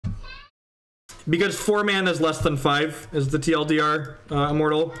Because 4 mana is less than 5 is the TLDR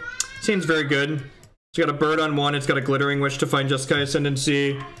Immortal. Seems very good. It's got a bird on 1, it's got a Glittering Wish to find Jeskai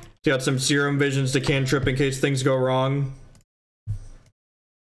Ascendancy. It's got some Serum Visions to cantrip in case things go wrong.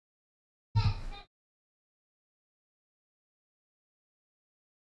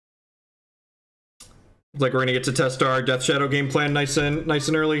 Like we're gonna get to test our Death Shadow game plan nice and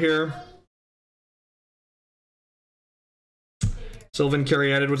early here. Sylvan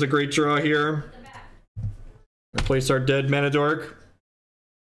Caryatid was a great draw here. Replace our dead Mana Dork.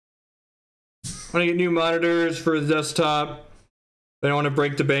 Want to get new monitors for the desktop. I don't want to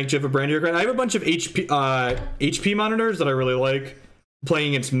break the bank. Do you have a brand new grant? I have a bunch of HP monitors that I really like.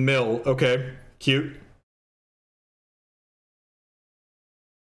 Playing against Mill. Okay, cute.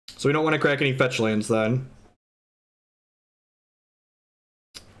 So we don't want to crack any fetch lands then.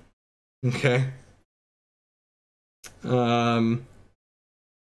 Okay. I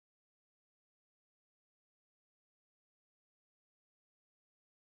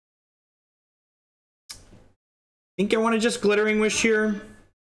think I want to just Glittering Wish here.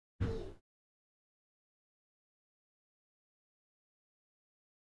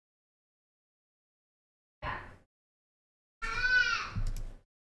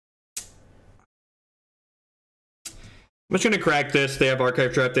 I'm just gonna crack this. They have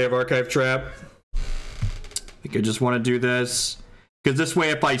Archive Trap, they have Archive Trap. I think I just want to do this. Because this way,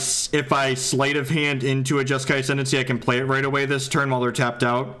 if I Sleight of Hand into a Jeskai Ascendancy, I can play it right away this turn while they're tapped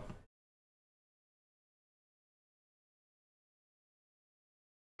out.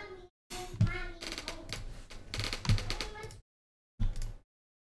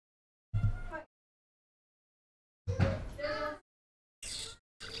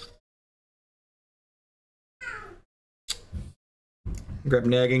 Grab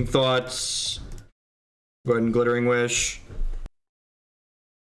Nagging Thoughts. Go ahead and Glittering Wish.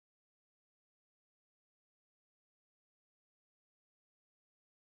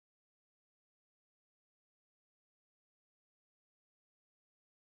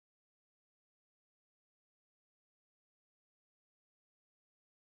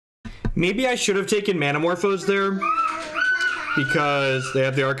 Maybe I should have taken Manamorphose there. Because they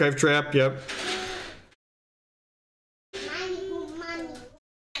have the Archive Trap, yep.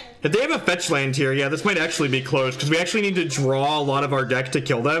 If they have a fetch land here, yeah, this might actually be close, because we actually need to draw a lot of our deck to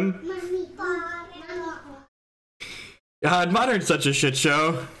kill them. God, Modern's such a shit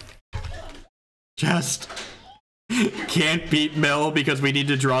show. Just can't beat Mill because we need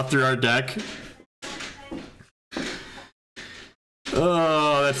to draw through our deck.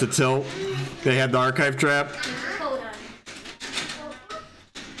 Oh, that's a tilt. They had the Archive Trap.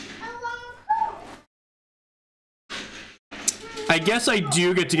 I guess I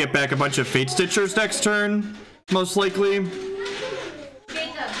do get to get back a bunch of Fatestitchers next turn, most likely. Jacob, pay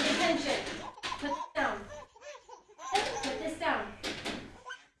attention. Put this down. Put this down.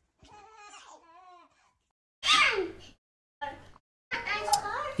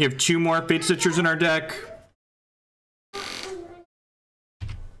 You have 2 more Fatestitchers in our deck.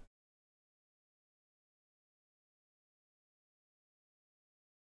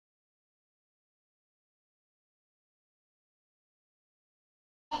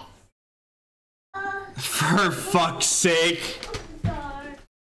 For fuck's sake.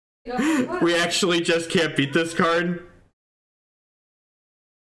 We actually just can't beat this card.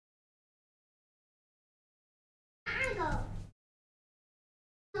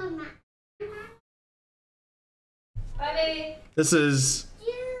 This is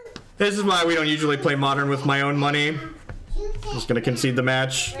why we don't usually play Modern with my own money. Just gonna concede the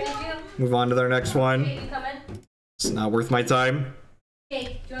match. Move on to their next one. It's not worth my time.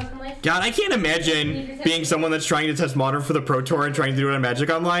 God, I can't imagine being someone that's trying to test Modern for the Pro Tour and trying to do it on Magic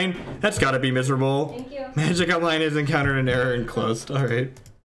Online. That's gotta be miserable. Thank you. Magic Online has encountered an error and closed. Alright.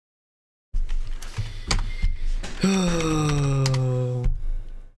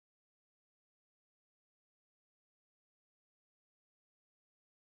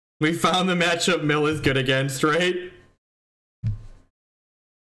 We found the matchup Mill is good against, right?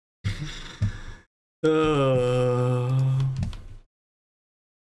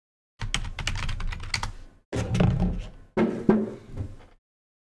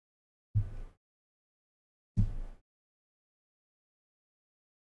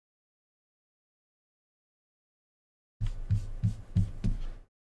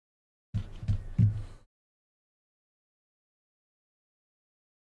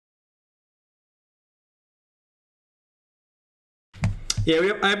 Yeah,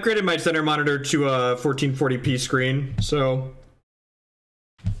 I upgraded my center monitor to a 1440p screen, so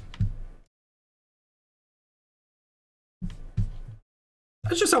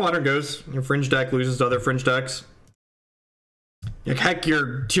That's just how Modern goes. Your fringe deck loses to other fringe decks. Like, heck,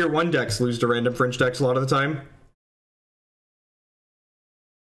 your tier 1 decks lose to random fringe decks a lot of the time.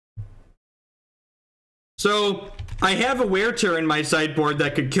 So, I have a Wear Tear in my sideboard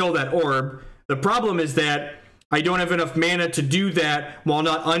that could kill that orb. The problem is that I don't have enough mana to do that while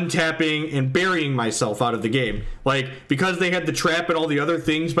not untapping and burying myself out of the game. Like, because they had the trap and all the other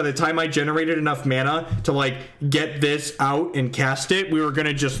things, by the time I generated enough mana to, like, get this out and cast it, we were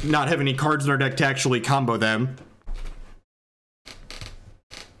gonna just not have any cards in our deck to actually combo them.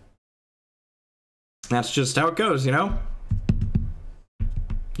 That's just how it goes, you know?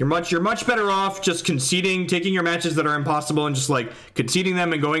 You're much better off just conceding, taking your matches that are impossible and just like conceding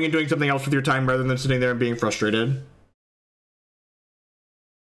them and going and doing something else with your time rather than sitting there and being frustrated.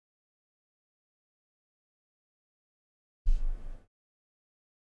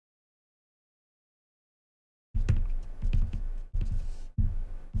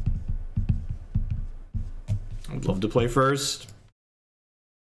 I'd love to play first.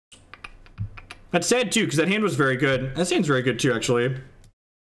 That's sad too, because that hand was very good. That hand's very good too, actually.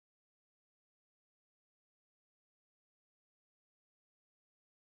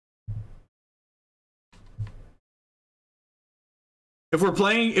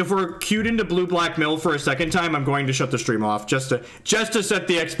 If we're queued into blue-black mill for a second time, I'm going to shut the stream off just to set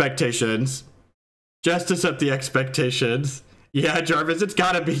the expectations. Just to set the expectations. Yeah, Jarvis, it's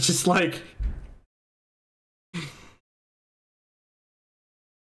gotta be just like...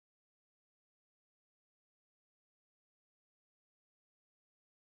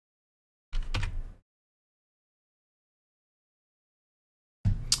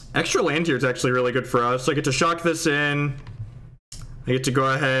 Extra land here is actually really good for us. I get to shock this in. I get to go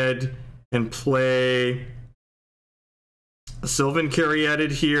ahead and play a Sylvan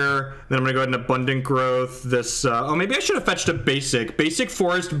Caryatid here. Then I'm going to go ahead and Abundant Growth this... oh, maybe I should have fetched a basic. Basic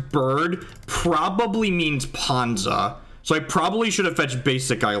Forest Bird probably means Ponza. So I probably should have fetched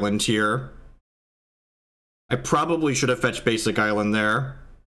Basic Island here. I probably should have fetched Basic Island there.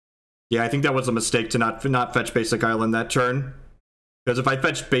 Yeah, I think that was a mistake to not fetch Basic Island that turn. Because if I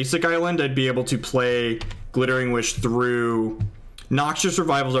fetched Basic Island, I'd be able to play Glittering Wish through... Noxious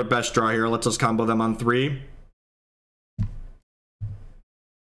Revival's our best draw here. Lets us combo them on 3.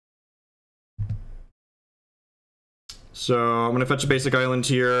 So I'm going to fetch a Basic Island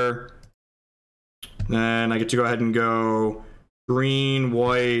here. Then I get to go ahead and go green,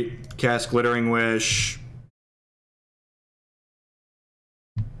 white, cast Glittering Wish.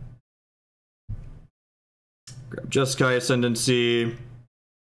 Grab Jeskai Ascendancy.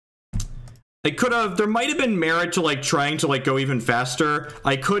 I could have, there might have been merit to like trying to like go even faster.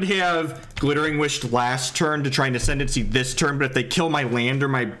 I could have Glittering Wished last turn to try and Ascendancy this turn, but if they kill my land or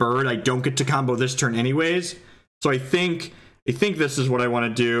my bird, I don't get to combo this turn anyways. So I think this is what I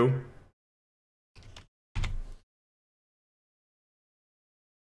want to do.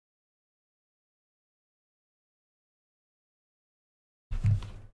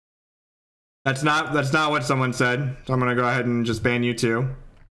 That's not what someone said. So I'm gonna go ahead and just ban you two.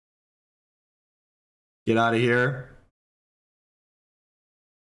 Get out of here.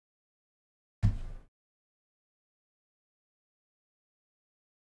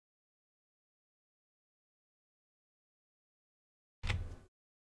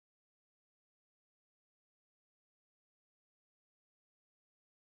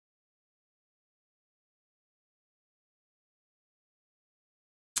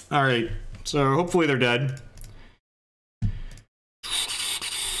 All right. So hopefully they're dead.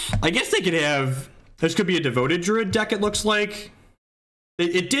 I guess they could have... This could be a Devoted Druid deck, it looks like.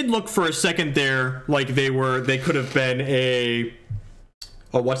 It did look for a second there like they could have been a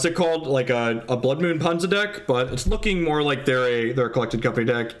what's it called? Like a Blood Moon Ponza deck, but it's looking more like they're a Collected Company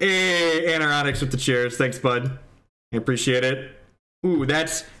deck. Hey, Anoronics with the cheers. Thanks, bud. I appreciate it. Ooh,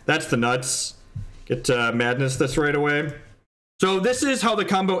 that's the nuts. Get Madness this right away. So this is how the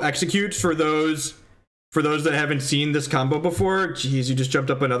combo executes for those that haven't seen this combo before. Jeez, you just jumped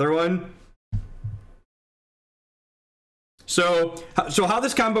up another one. So how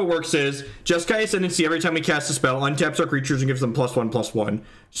this combo works is Jeskai Ascendancy, every time we cast a spell, untaps our creatures and gives them +1/+1.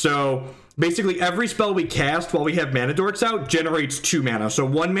 So basically every spell we cast while we have mana dorks out generates 2 mana. So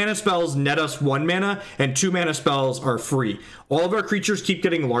 1 mana spells net us 1 mana and 2 mana spells are free. All of our creatures keep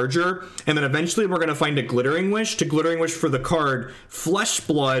getting larger, and then eventually we're going to find a Glittering Wish to Glittering Wish for the card Flesh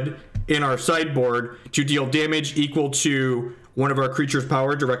Blood in our sideboard to deal damage equal to one of our creatures'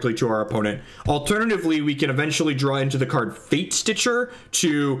 power directly to our opponent. Alternatively, we can eventually draw into the card Fatestitcher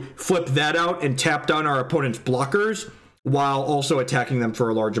to flip that out and tap down our opponent's blockers while also attacking them for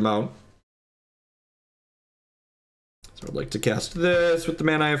a large amount. So I'd like to cast this with the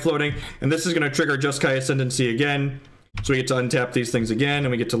mana I have floating, and this is going to trigger Jeskai Ascendancy again. So we get to untap these things again,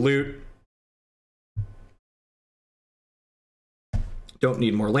 and we get to loot. Don't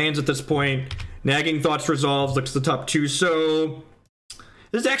need more lands at this point. Nagging Thoughts resolves, looks at the top 2. So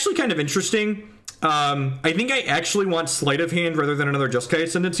this is actually kind of interesting. I think I actually want Sleight of Hand rather than another Jeskai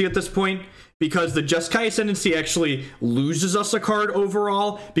Ascendancy at this point, because the Jeskai Ascendancy actually loses us a card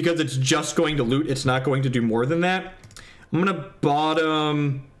overall, because it's just going to loot, it's not going to do more than that. I'm gonna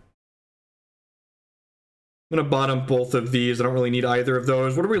bottom both of these. I don't really need either of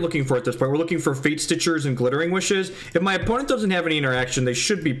those. What are we looking for at this point? We're looking for Fatestitchers and Glittering Wishes. If my opponent doesn't have any interaction, they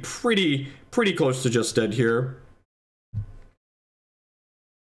should be pretty close to just dead here.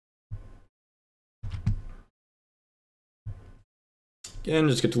 Again,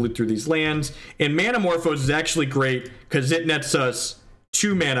 just get to loot through these lands. And Manamorphose is actually great because it nets us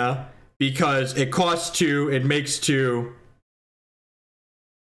 2 mana because it costs 2, it makes 2,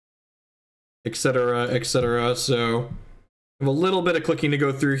 etc., etc. So I have a little bit of clicking to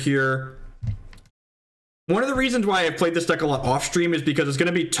go through here. One of the reasons why I've played this deck a lot off stream is because it's going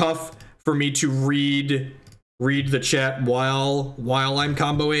to be tough for me to read the chat while I'm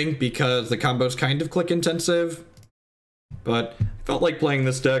comboing, because the combo's kind of click intensive. But I felt like playing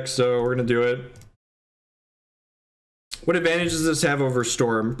this deck, so we're going to do it. What advantages does this have over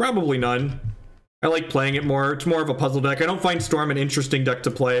Storm? Probably none. I like playing it more. It's more of a puzzle deck. I don't find Storm an interesting deck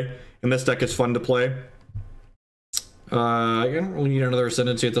to play, and this deck is fun to play. I don't really need another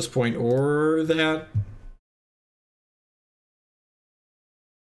Ascendancy at this point, or that.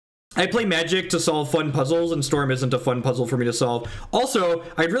 I play Magic to solve fun puzzles, and Storm isn't a fun puzzle for me to solve. Also,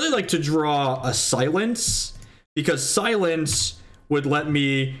 I'd really like to draw a Silence, because Silence would let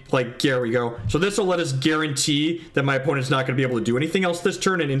me, like, there we go. So this will let us guarantee that my opponent's not going to be able to do anything else this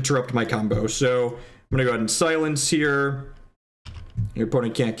turn and interrupt my combo. So I'm going to go ahead and Silence here. Your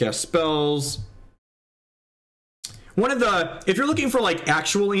opponent can't cast spells. One of the, if you're looking for, like,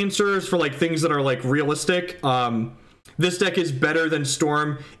 actual answers for, like, things that are, like, realistic, this deck is better than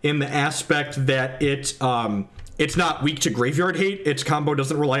Storm in the aspect that it's not weak to Graveyard Hate. Its combo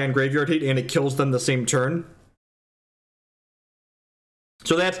doesn't rely on Graveyard Hate, and it kills them the same turn.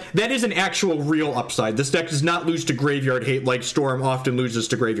 So that is an actual real upside. This deck does not lose to Graveyard Hate like Storm often loses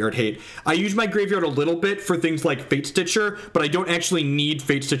to Graveyard Hate. I use my Graveyard a little bit for things like Fatestitcher, but I don't actually need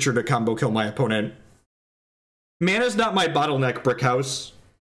Fatestitcher to combo kill my opponent. Mana's not my bottleneck, Brickhouse.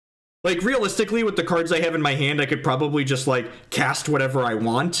 Like, realistically, with the cards I have in my hand, I could probably just, like, cast whatever I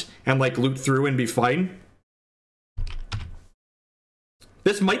want and, like, loot through and be fine.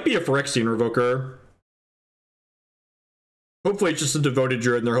 This might be a Phyrexian Revoker. Hopefully it's just a Devoted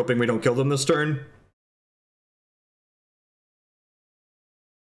Druid and they're hoping we don't kill them this turn.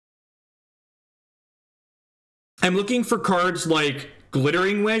 I'm looking for cards like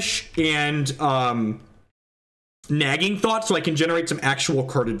Glittering Wish and Nagging Thoughts so I can generate some actual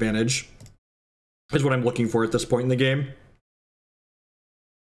card advantage. Is what I'm looking for at this point in the game.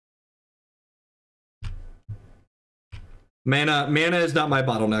 Mana is not my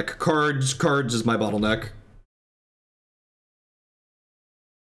bottleneck. Cards is my bottleneck.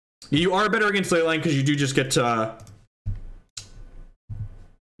 You are better against Leyline because you do just get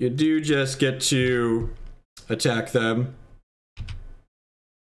to attack them.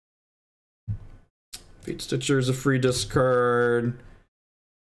 Fatestitcher is a free discard.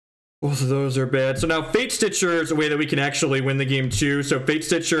 Both of those are bad. So now Fatestitcher is a way that we can actually win the game too. So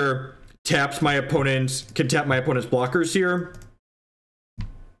Fatestitcher can tap my opponent's blockers here.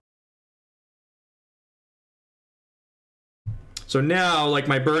 So now, like,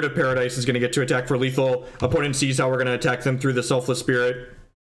 my Bird of Paradise is going to get to attack for lethal. Opponent sees how we're going to attack them through the Selfless Spirit.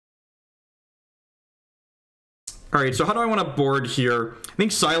 Alright, so how do I want to board here? I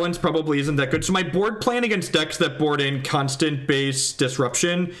think Silence probably isn't that good. So my board plan against decks that board in constant base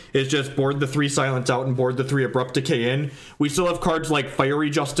disruption is just board the 3 Silence out and board the 3 Abrupt Decay in. We still have cards like Fiery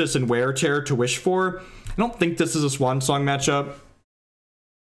Justice and Wear Tear to wish for. I don't think this is a Swan Song matchup.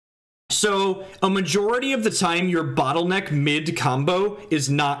 So a majority of the time, your bottleneck mid combo is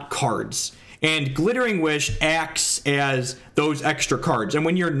not cards. And Glittering Wish acts as those extra cards. And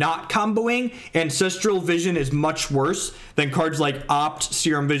when you're not comboing, Ancestral Vision is much worse than cards like Opt,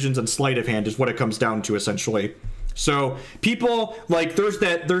 Serum Visions, and Sleight of Hand is what it comes down to, essentially. So people, like, there's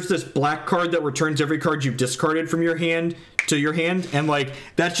this black card that returns every card you've discarded from your hand to your hand, and, like,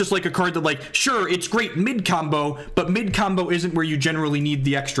 that's just like a card that, like, sure, it's great mid combo, but mid combo isn't where you generally need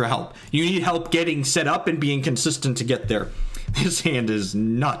the extra help. You need help getting set up and being consistent to get there. This hand is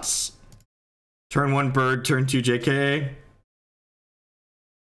nuts. Turn 1 Bird, turn 2 JK.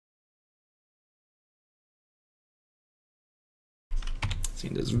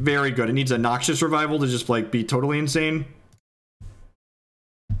 It's very good. It needs a Noxious Revival to just like be totally insane.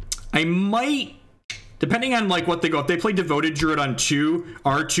 I might, depending on like what they go, if they play Devoted Druid on 2,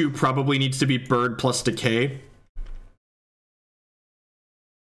 R2 probably needs to be Bird plus Decay.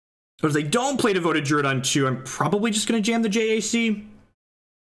 But if they don't play Devoted Druid on 2, I'm probably just going to jam the JAC.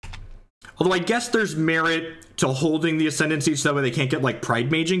 Although I guess there's merit to holding the Ascendancy so that way they can't get like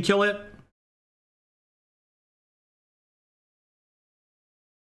Pride Mage and kill it.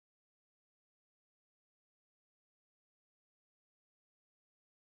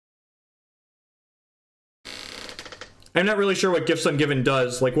 I'm not really sure what Gifts Ungiven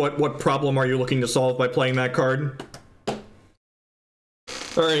does. Like, what problem are you looking to solve by playing that card?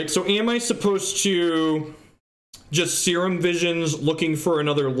 Alright, so am I supposed to just Serum Visions looking for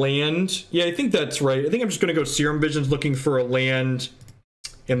another land? Yeah, I think that's right. I think I'm just going to go Serum Visions looking for a land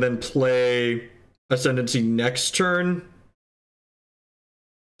and then play Ascendancy next turn.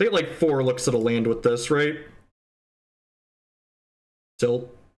 I think like 4 looks at a land with this, right?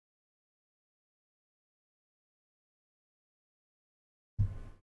 Tilt.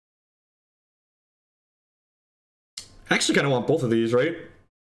 I actually kind of want both of these, right?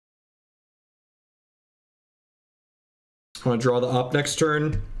 I want to draw the op next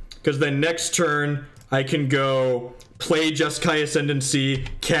turn, because then next turn I can go play Jeskai Ascendancy,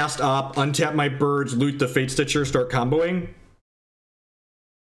 cast op, untap my birds, loot the Fatestitcher, start comboing.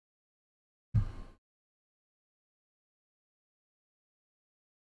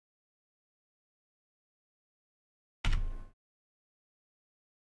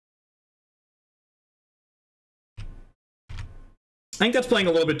 I think that's playing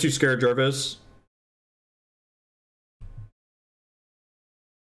a little bit too scared, Jarvis.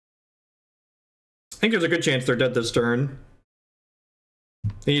 I think there's a good chance they're dead this turn.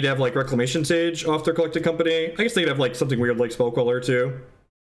 They need to have like Reclamation Sage off their Collected Company. I guess they'd have like something weird like Spellqueller too.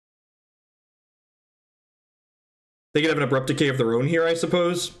 They could have an Abrupt Decay of their own here, I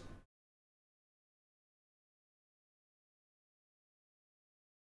suppose.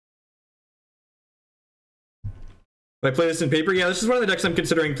 If I play this in paper, yeah, this is one of the decks I'm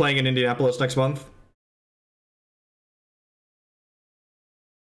considering playing in Indianapolis next month.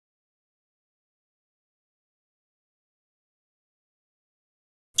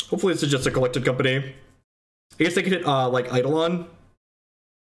 Hopefully this is just a Collected Company. I guess they could hit, like, Eidolon.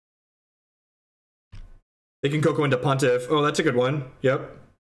 They can Coco into Pontiff. Oh, that's a good one. Yep.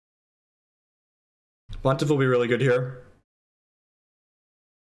 Pontiff will be really good here.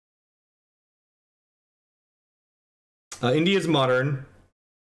 India's Modern.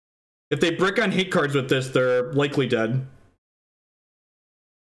 If they brick on hate cards with this, they're likely dead.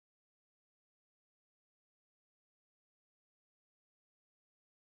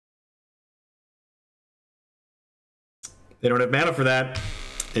 They don't have mana for that.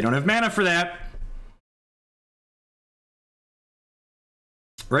 They don't have mana for that.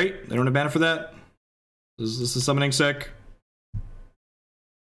 Right? They don't have mana for that. This is summoning sick.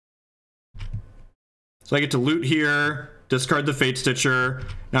 So I get to loot here, discard the Fatestitcher.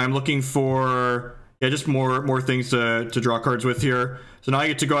 Now I'm looking for, yeah, just more things to draw cards with here. So now I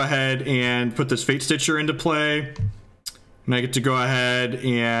get to go ahead and put this Fatestitcher into play. And I get to go ahead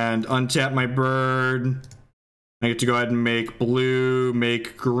and untap my bird. I get to go ahead and make blue,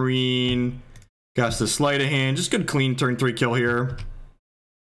 make green, cast the Sleight of Hand. Just good clean turn 3 kill here.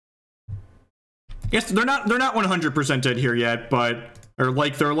 Yes, they're not 100% dead here yet, but they're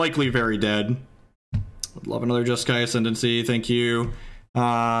likely very dead. Would love another Jeskai Ascendancy, thank you. So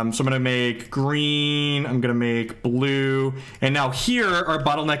I'm gonna make green, I'm gonna make blue, and now here our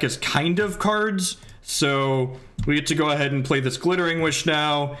bottleneck is kind of cards. So we get to go ahead and play this Glittering Wish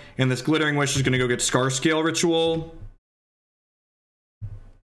now, and this Glittering Wish is gonna go get Scarscale Ritual.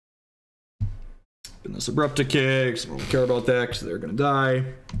 And this Abrupt Decay, because I don't care about that, because they're gonna die.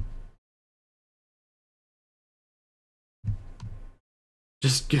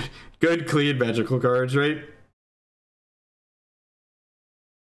 Just good clean magical cards, right?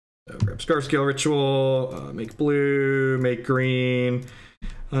 So grab Scarscale Ritual, make blue, make green,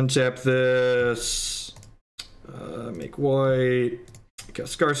 untap this, make white,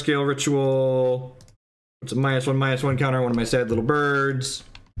 cast Scarscale Ritual. It's a -1/-1 counter on one of my sad little birds.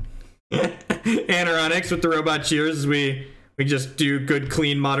 Anoronics with the Robot Cheers as we just do good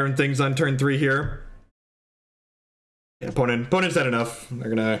clean modern things on turn 3 here. Yeah, opponent's had enough. They're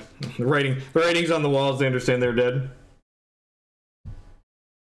gonna the writing's on the walls. They understand they're dead.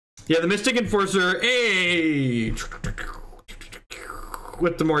 Yeah, the Mystic Enforcer. Hey,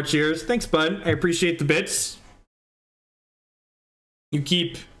 with the more cheers. Thanks, bud. I appreciate the bits. You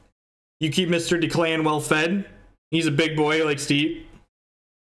keep Mr. DeClan well fed. He's a big boy, like Steve.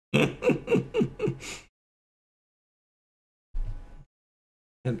 And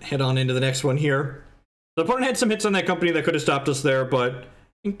head on into the next one here. The opponent had some hits on that company that could have stopped us there, but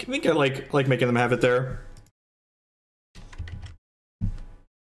I think I like making them have it there.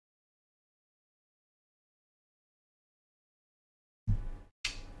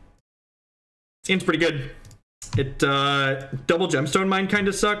 Seems pretty good. It double Gemstone Mine kind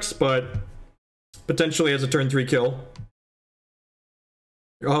of sucks, but potentially has a turn 3 kill.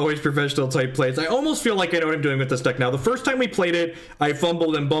 Always professional type plays. I almost feel like I know what I'm doing with this deck now. The first time we played it, I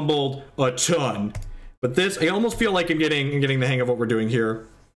fumbled and bumbled a ton. But this, I almost feel like I'm getting the hang of what we're doing here.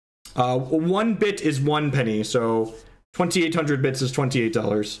 1 bit is 1 penny, so 2,800 bits is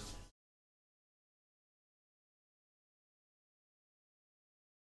 $28.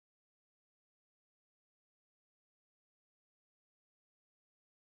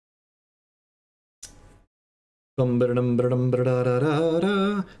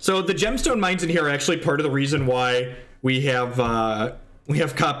 So the Gemstone Mines in here are actually part of the reason why we have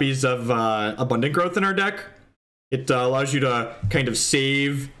copies of Abundant Growth in our deck. It allows you to kind of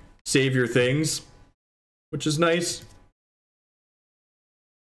save your things, which is nice.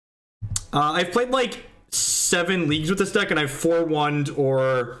 I've played like 7 leagues with this deck, and I've 4-1'd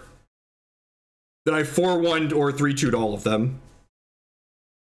or 3-2'd all of them.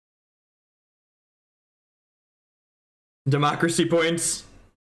 Democracy points.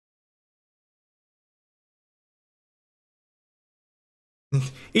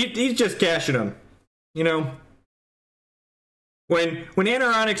 He's just cashing them, you know. When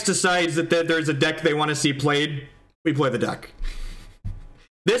Anoronyx decides that there's a deck they want to see played, we play the deck.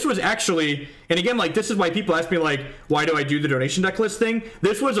 This was actually, and again, like, this is why people ask me, like, why do I do the donation deck list thing?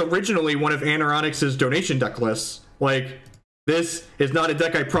 This was originally one of Anoronyx's donation deck lists. Like, this is not a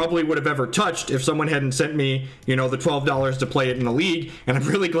deck I probably would have ever touched if someone hadn't sent me, you know, the $12 to play it in a league, and I'm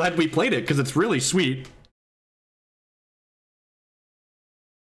really glad we played it, because it's really sweet.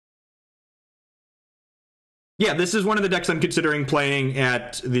 Yeah, this is one of the decks I'm considering playing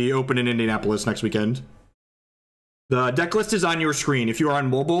at the Open in Indianapolis next weekend. The deck list is on your screen. If you are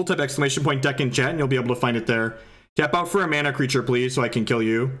on mobile, type !deck in chat, and you'll be able to find it there. Tap out for a mana creature, please, so I can kill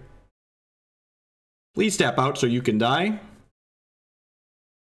you. Please tap out so you can die.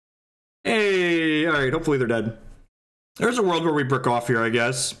 Hey, alright, hopefully they're dead. There's a world where we brick off here, I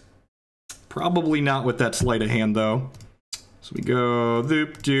guess. Probably not with that Sleight of Hand, though. So we go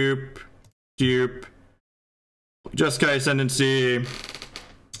doop, doop, doop. Jeskai Ascendancy.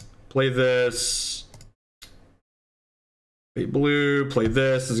 Play this. Play blue, play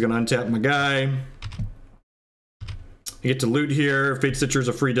this. This is going to untap my guy. You get to loot here. Fatestitcher is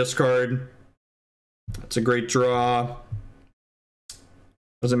a free discard. That's a great draw.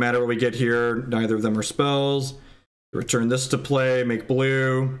 Doesn't matter what we get here. Neither of them are spells. Return this to play. Make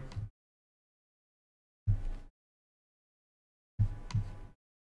blue.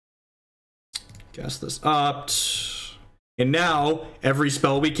 Cast this up. And now, every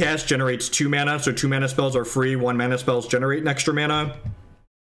spell we cast generates 2 mana. So 2 mana spells are free. 1 mana spells generate an extra mana.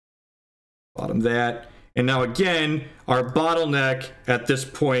 Bottom that. And now again, our bottleneck at this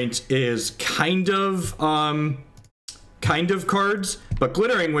point is kind of cards, but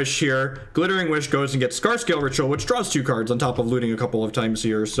Glittering Wish here. Glittering Wish goes and gets Scarscale Ritual, which draws 2 cards on top of looting a couple of times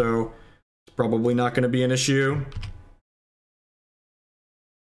here, so it's probably not going to be an issue.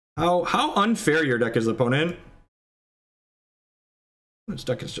 How unfair your deck is, opponent. This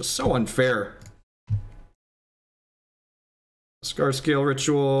deck is just so unfair. Scarscale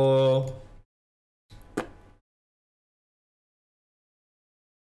Ritual.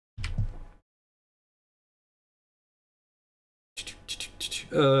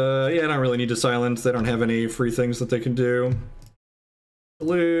 Yeah, I don't really need to silence. They don't have any free things that they can do.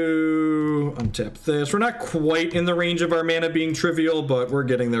 Blue, untap this. We're not quite in the range of our mana being trivial, but we're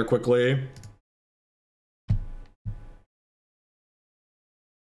getting there quickly.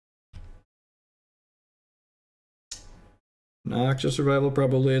 Noxious Revival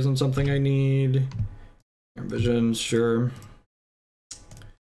probably isn't something I need. Serum Visions, sure.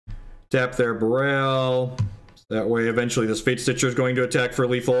 Tap their Barrel. That way, eventually, this Fatestitcher is going to attack for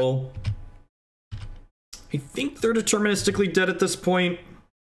lethal. I think they're deterministically dead at this point.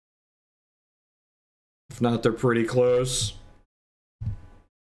 If not, they're pretty close.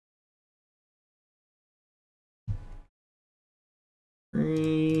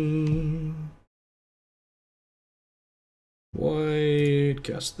 Green. White.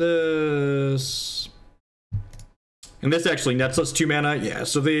 Cast this. And this actually nets us 2 mana. Yeah,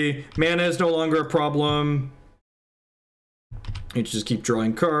 so the mana is no longer a problem. You just keep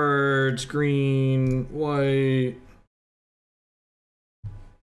drawing cards. Green, white.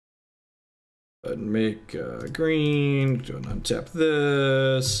 Go ahead and make green. Go ahead and untap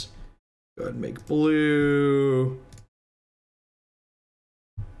this. Go ahead and make blue.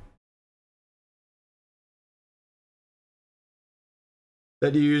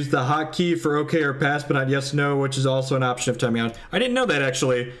 That you use the hotkey for OK or pass, but not yes, no, which is also an option of timing out. I didn't know that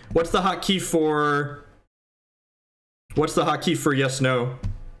actually. What's the hotkey for? What's the hotkey for yes, no?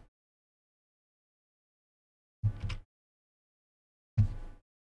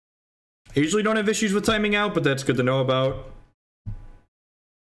 I usually don't have issues with timing out, but that's good to know about.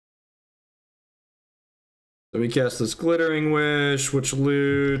 So we cast this Glittering Wish, which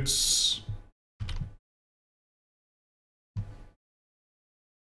loots.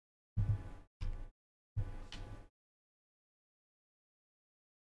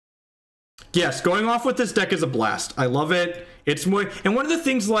 Yes, going off with this deck is a blast. I love it. It's more, and one of the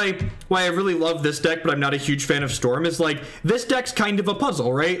things like why I really love this deck, but I'm not a huge fan of Storm, is like this deck's kind of a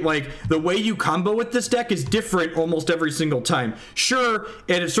puzzle, right? Like the way you combo with this deck is different almost every single time. Sure,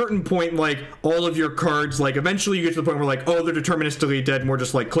 at a certain point, like all of your cards, like eventually you get to the point where like, oh, they're deterministically dead, and we're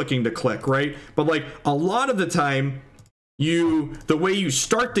just like clicking to click, right? But like a lot of the time, the way you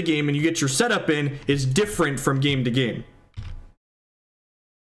start the game and you get your setup in is different from game to game.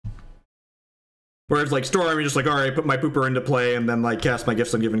 Whereas like Storm, you're just like, all right, put my pooper into play and then like cast my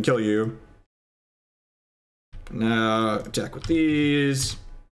Gifts and Give and kill you. Now attack with these.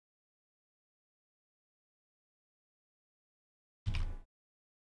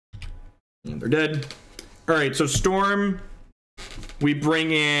 And they're dead. All right, so Storm, we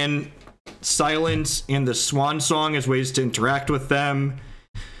bring in Silence and the Swan Song as ways to interact with them.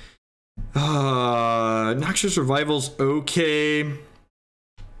 Noxious Revival's okay.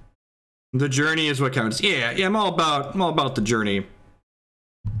 The journey is what counts. Yeah, I'm all about the journey.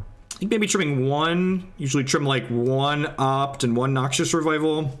 I think maybe trimming one. Usually trim like one opt and one Noxious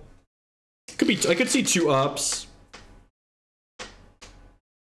Revival. Could be. I could see two ups.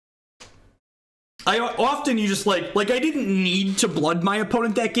 I often you just like I didn't need to blood my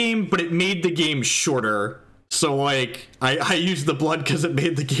opponent that game, but it made the game shorter. So like I used the blood because it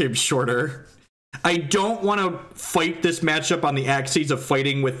made the game shorter. I don't want to fight this matchup on the axes of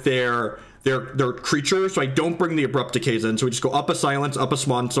fighting with their creatures, so I don't bring the Abrupt Decays in. So we just go up a Silence, up a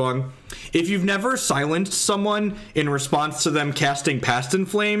Swan Song. If you've never silenced someone in response to them casting Past in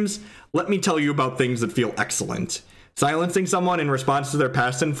Flames, let me tell you about things that feel excellent. Silencing someone in response to their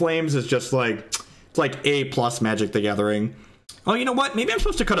Past in Flames is just like, it's like A+ Magic the Gathering. Oh, you know what? Maybe I'm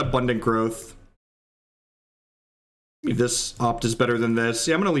supposed to cut Abundant Growth. Maybe this opt is better than this.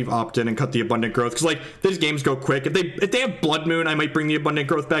 Yeah, I'm gonna leave opt in and cut the Abundant Growth because like these games go quick. If they have Blood Moon, I might bring the Abundant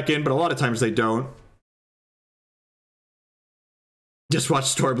Growth back in, but a lot of times they don't. Just watch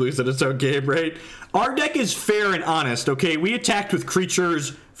Storm lose in its own game, right? Our deck is fair and honest, okay? We attacked with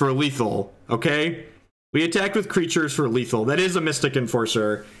creatures for lethal, okay? We attacked with creatures for lethal. That is a Mystic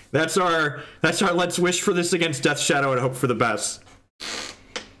Enforcer. That's our let's wish for this against Death Shadow and hope for the best.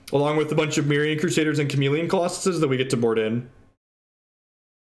 Along with a bunch of Mirran Crusaders and Chameleon Colossuses that we get to board in.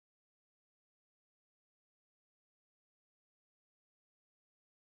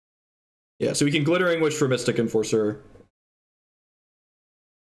 Yeah, so we can Glittering Wish for Mystic Enforcer.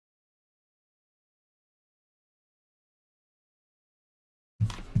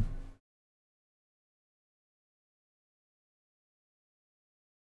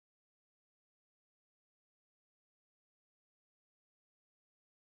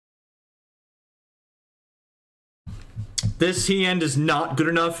 This hand is not good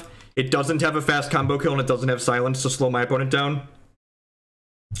enough. It doesn't have a fast combo kill and it doesn't have Silence to slow my opponent down.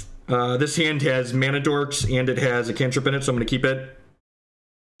 This hand has Mana Dorks and it has a cantrip in it, so I'm going to keep it.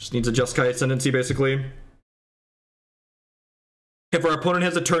 Just needs a Jeskai Ascendancy, basically. If our opponent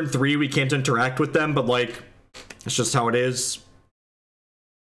has a turn 3, we can't interact with them, but like, it's just how it is.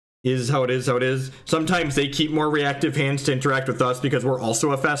 Is how it is, how it is. Sometimes they keep more reactive hands to interact with us because we're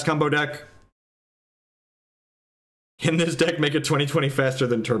also a fast combo deck. Can this deck make it 2020 faster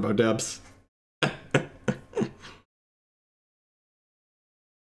than Turbo Depths?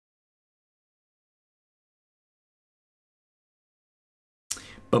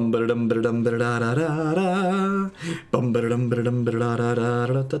 Another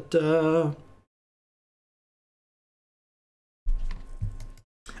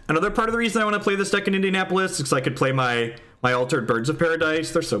part of the reason I want to play this deck in Indianapolis is because I could play my Altered Birds of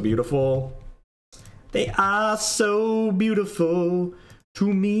Paradise. They're so beautiful. They are so beautiful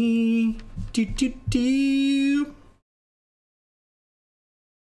to me. Do, do, do.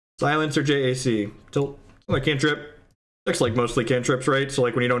 Silence or JAC? Tilt. Like cantrip. Deck's like mostly cantrips, right? So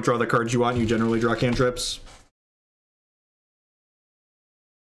like when you don't draw the cards you want, you generally draw cantrips.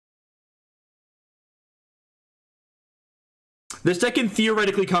 This deck can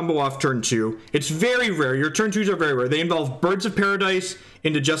theoretically combo off turn 2. It's very rare. Your turn 2s are very rare. They involve Birds of Paradise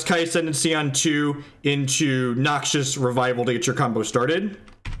into Jeskai Ascendancy on 2 into Noxious Revival to get your combo started.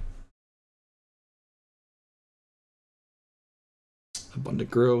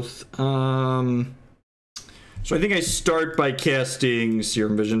 Abundant Growth. So I think I start by casting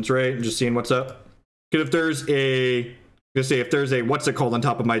Serum Visions, right? And just seeing what's up. Because if there's a... if there's a... What's it called on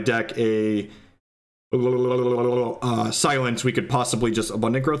top of my deck? A... silence, we could possibly just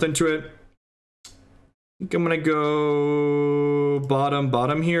Abundant Growth into it. I think I'm gonna go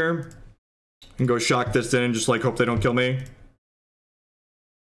bottom here and go shock this in and just like hope they don't kill me.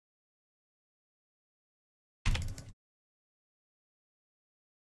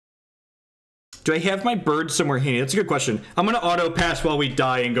 Do I have my birds somewhere handy? That's a good question. I'm gonna auto pass while we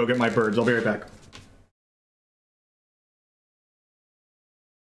die and go get my birds. I'll be right back.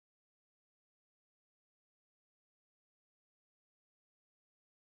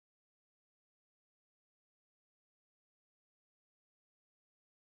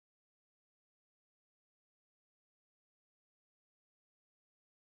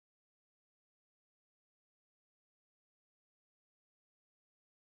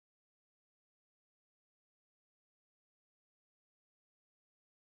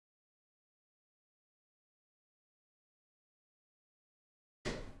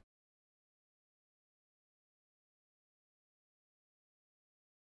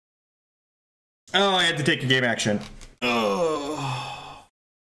 Oh, I had to take a game action. Oh.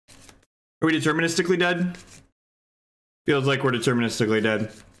 Are we deterministically dead? Feels like we're deterministically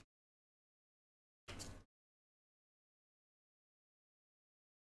dead.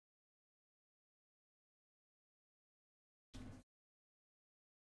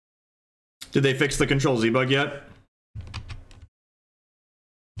 Did they fix the Control Z bug yet?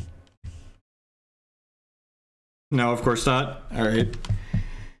 No, of course not. All right.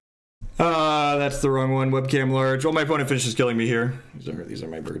 That's the wrong one. Webcam large. Well, my opponent finishes killing me here. These are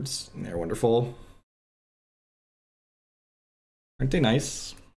my birds. They're wonderful. Aren't they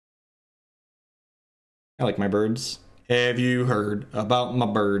nice? I like my birds. Have you heard about my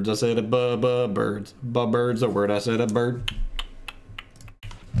birds? I said a birds. Bird's a word. I said a bird.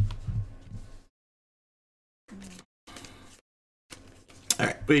 All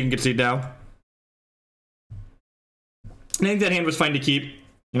right, we can concede now. I think that hand was fine to keep.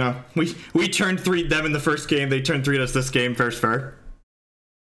 You know, we turned 3 them in the first game. They turned 3 us this game. Fair's fair.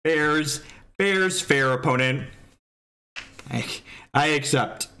 Fair's fair, opponent. I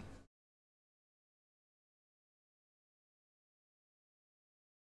accept.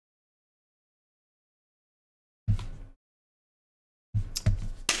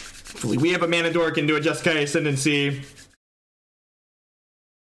 We have a mana dork into a Jeskai Ascendancy.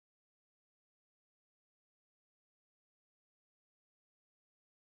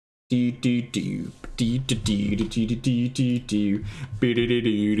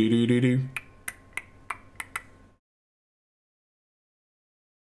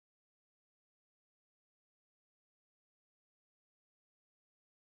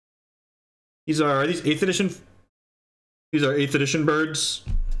 Are these 8th edition? These are 8th edition birds.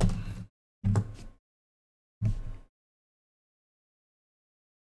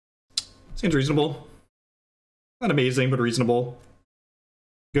 Seems reasonable. Not amazing, but reasonable.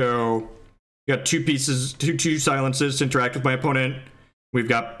 Go. Got 2 pieces, two silences to interact with my opponent. We've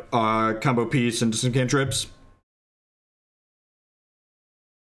got combo piece and some cantrips.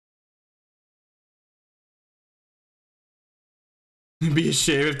 It'd be a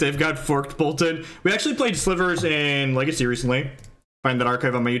shame if they've got Forked Bolted. We actually played Slivers in Legacy recently. Find that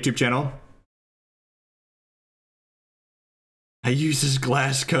archive on my YouTube channel. I use his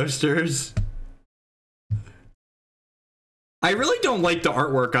glass coasters. I really don't like the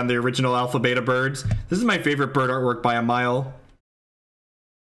artwork on the original Alpha Beta birds. This is my favorite bird artwork by a mile.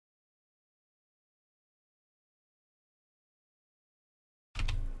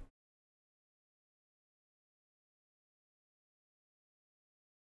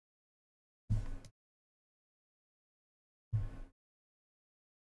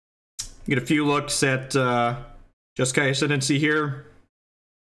 Get a few looks at Jeskai Ascendancy here.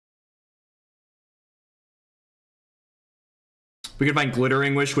 We can find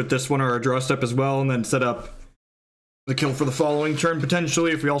Glittering Wish with this one or our draw step as well, and then set up the kill for the following turn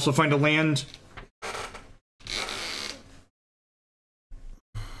potentially if we also find a land.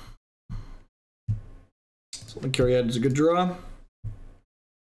 Sylvan Caryatid is a good draw.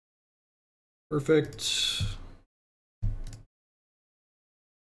 Perfect.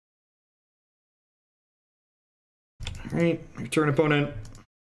 Alright, your turn, opponent.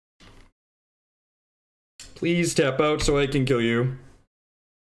 Please tap out so I can kill you.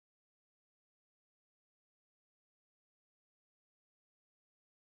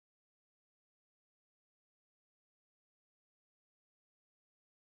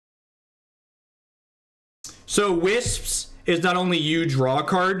 So Wisps is not only a huge draw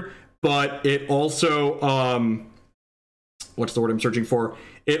card, but it also, what's the word I'm searching for?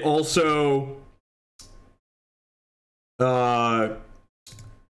 It also,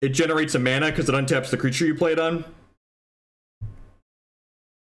 it generates a mana because it untaps the creature you played on.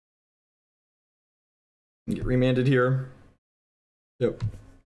 Get remanded here. Yep.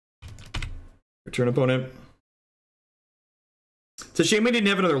 Return opponent. It's a shame we didn't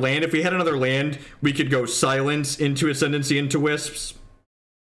have another land. If we had another land, we could go Silence into Ascendancy into Wisps.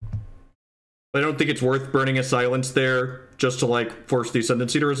 But I don't think it's worth burning a Silence there just to, like, force the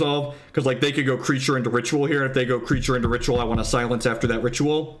Ascendancy to resolve. Because, like, they could go Creature into Ritual here. And if they go Creature into Ritual, I want to Silence after that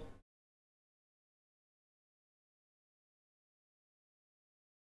Ritual.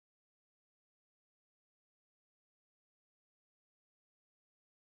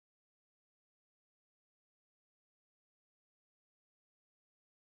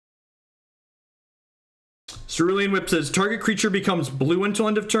 Cerulean Wisps says, target creature becomes blue until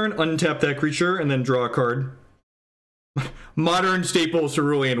end of turn, untap that creature, and then draw a card. Modern staple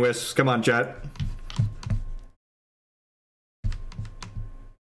Cerulean Wisps. Come on, chat.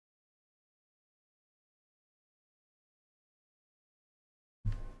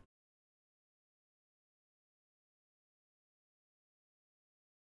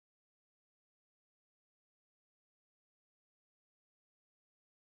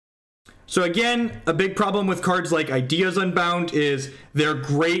 So again, a big problem with cards like Ideas Unbound is they're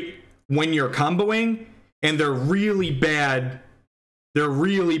great when you're comboing, and they're really bad. They're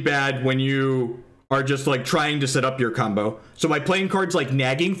really bad when you are just like trying to set up your combo. So by playing cards like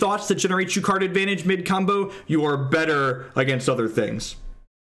Nagging Thoughts that generate you card advantage mid-combo, you are better against other things.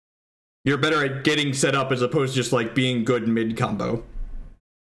 You're better at getting set up as opposed to just like being good mid-combo.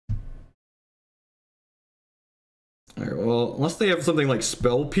 Alright, well, unless they have something like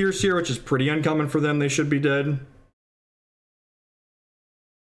Spell Pierce here, which is pretty uncommon for them, they should be dead.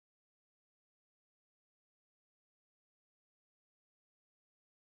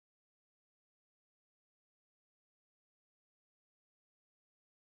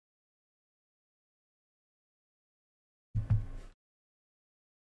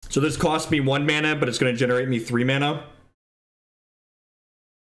 So this cost me 1 mana, but it's going to generate me 3 mana.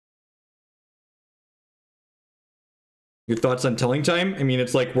 Your thoughts on Telling Time? I mean,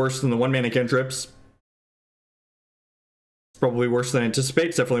 it's like worse than the 1 mana cantrips. It's probably worse than Anticipate.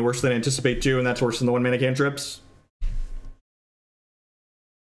 It's definitely worse than Anticipate too, and that's worse than the 1 mana cantrips.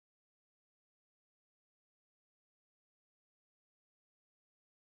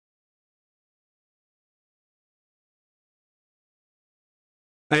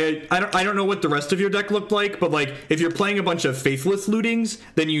 I don't know what the rest of your deck looked like, but like if you're playing a bunch of Faithless Lootings,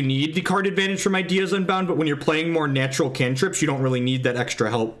 then you need the card advantage from Ideas Unbound, but when you're playing more natural cantrips, you don't really need that extra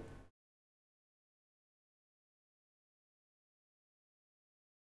help.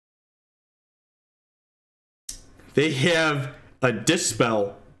 They have a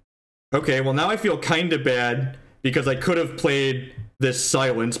Dispel. Okay, well now I feel kind of bad because I could have played this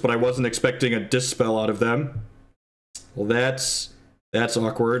Silence, but I wasn't expecting a Dispel out of them. Well, that's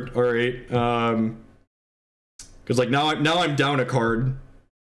awkward. All right, because like now I'm down a card,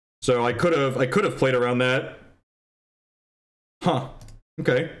 so I could have played around that. Huh?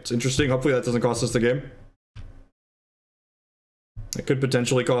 Okay, it's interesting. Hopefully that doesn't cost us the game. It could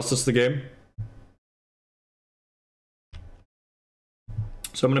potentially cost us the game.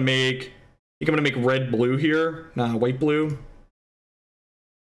 So I think I'm gonna make red blue here. Nah, white blue.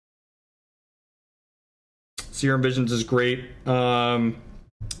 Serum Visions is great.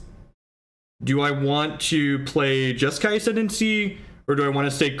 Do I want to play Jeskai Ascendancy, or do I want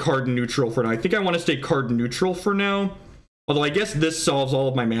to stay card neutral for now? I think I want to stay card neutral for now. Although I guess this solves all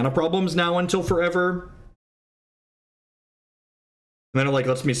of my mana problems now until forever. And then it like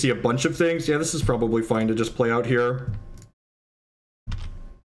lets me see a bunch of things. Yeah, this is probably fine to just play out here.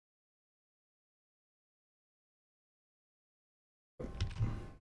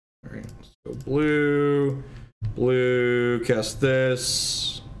 Alright, so blue, cast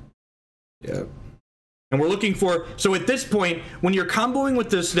this. Yep. And we're looking for, so at this point, when you're comboing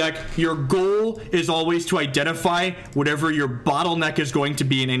with this deck, your goal is always to identify whatever your bottleneck is going to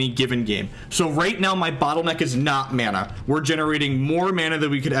be in any given game. So right now, my bottleneck is not mana. We're generating more mana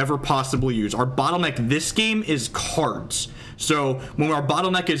than we could ever possibly use. Our bottleneck this game is cards. So when our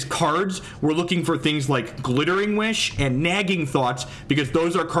bottleneck is cards, we're looking for things like Glittering Wish and Nagging Thoughts, because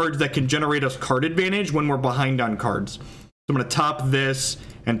those are cards that can generate us card advantage when we're behind on cards. So I'm going to top this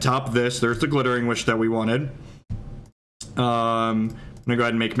and top this. There's the Glittering Wish that we wanted. I'm going to go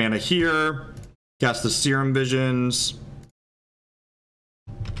ahead and make mana here. Cast the Serum Visions.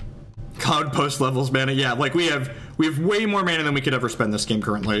 Cloud Post levels mana. Yeah, like we have way more mana than we could ever spend this game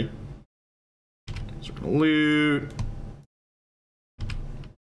currently. So we're gonna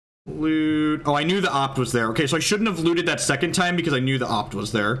loot. Oh, I knew the opt was there. Okay, so I shouldn't have looted that second time because I knew the opt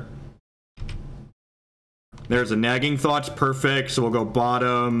was there. There's a Nagging Thoughts, perfect. So we'll go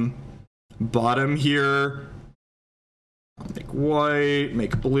bottom here. Make white,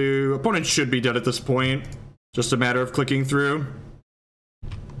 make blue. Opponent should be dead at this point. Just a matter of clicking through.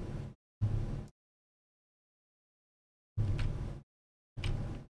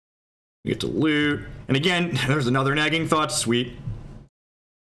 We get to loot. And again, there's another Nagging Thoughts. Sweet.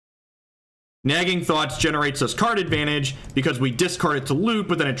 Nagging Thoughts generates us card advantage because we discard it to loot,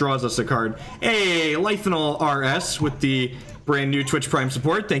 but then it draws us a card. Hey, Lythanol RS with the brand new Twitch Prime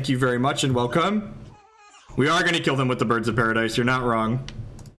support. Thank you very much and welcome. We are going to kill them with the Birds of Paradise. You're not wrong.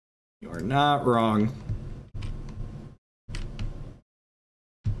 You are not wrong.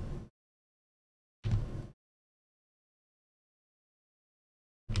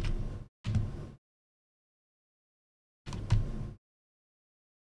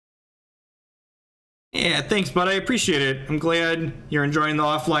 Yeah, thanks, bud. I appreciate it. I'm glad you're enjoying the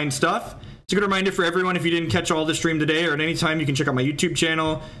offline stuff. It's a good reminder for everyone, if you didn't catch all the stream today or at any time, you can check out my YouTube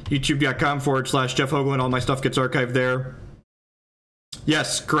channel, youtube.com/Jeff Hoagland. All my stuff gets archived there.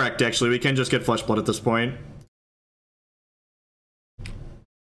 Yes, correct, actually. We can just get Flesh Blood at this point.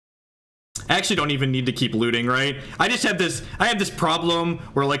 I actually don't even need to keep looting, right? I have this problem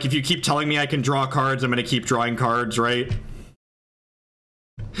where, like, if you keep telling me I can draw cards, I'm gonna keep drawing cards, right?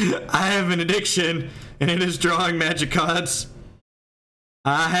 I have an addiction, and it is drawing magic cards.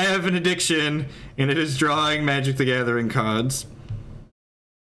 I have an addiction, and it is drawing Magic the Gathering cards.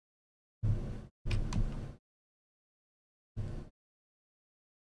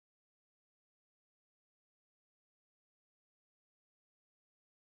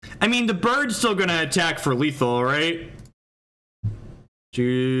 I mean, the bird's still gonna attack for lethal, right?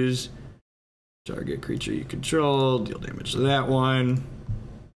 Choose target creature you control, deal damage to that one.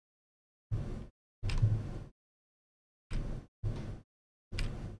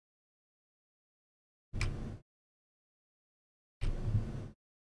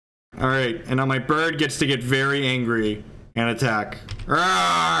 Alright, and now my bird gets to get very angry and attack.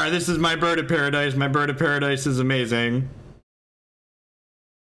 Rawr, this is my Bird of Paradise. My Bird of Paradise is amazing.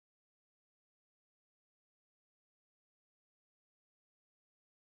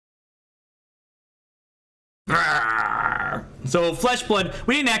 Rawr. So Flesh Blood,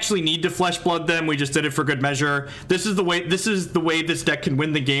 we didn't actually need to Flesh Blood them, we just did it for good measure. This is the way this deck can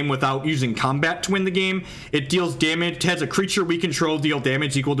win the game without using combat to win the game. It deals damage, it has a creature we control deal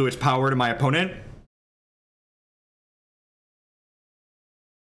damage equal to its power to my opponent.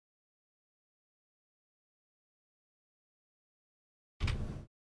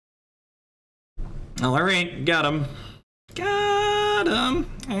 Alright, got him. Got him.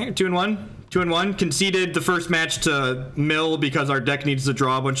 Alright, 2-1. 2-1. Conceded the first match to Mill because our deck needs to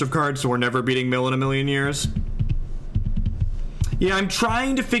draw a bunch of cards, so we're never beating Mill in a million years. Yeah, I'm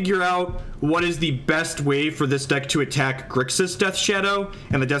trying to figure out what is the best way for this deck to attack Grixis Death Shadow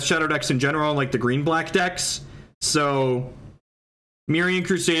and the Death Shadow decks in general, like the green-black decks. So, Mirran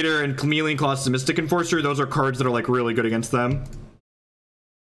Crusader and Chameleon Colossus and Mystic Enforcer, those are cards that are like really good against them.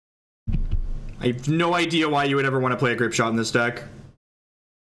 I have no idea why you would ever want to play a Grape Shot in this deck.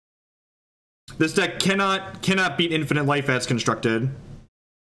 This deck cannot beat Infinite Life as constructed.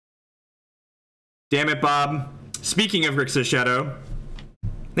 Damn it, Bob. Speaking of Grixis Shadow,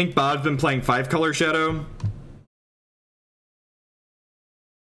 I think Bob's been playing 5-color Shadow.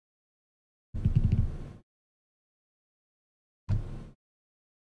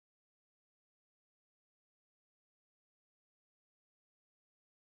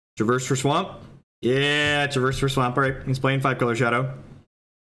 Traverse for Swamp? Yeah, Traverse for Swamp, right? He's playing 5-color Shadow.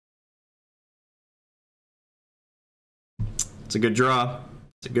 It's a good draw.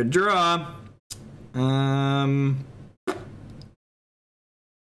 It's a good draw. How do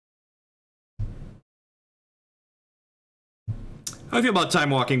I feel about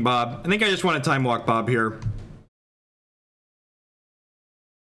Time Walking Bob? I think I just want to Time Walk Bob here.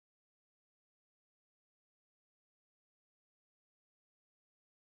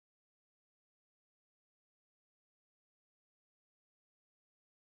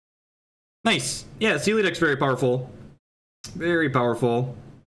 Nice. Yeah, Sealy deck's very powerful. Very powerful.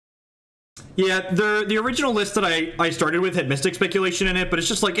 Yeah, the original list that I started with had Mystic Speculation in it, but it's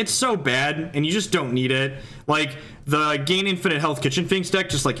just like, it's so bad, and you just don't need it. Like, the Gain Infinite Health Kitchen Finks deck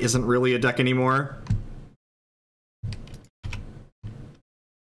just, like, isn't really a deck anymore.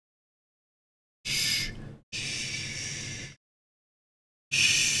 Shh. Shh.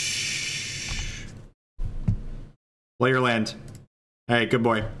 Shh. Play your land. Hey, good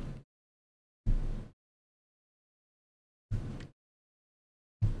boy.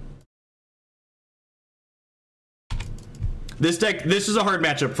 This deck, this is a hard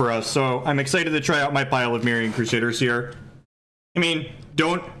matchup for us, so I'm excited to try out my pile of Mirran Crusaders here. I mean,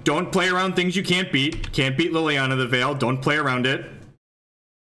 don't play around things you can't beat. Can't beat Liliana the Veil. Don't play around it.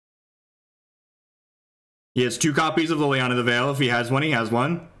 He has 2 copies of Liliana the Veil. If he has one, he has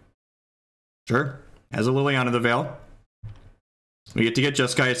one. Sure. Has a Liliana the Veil. We get to get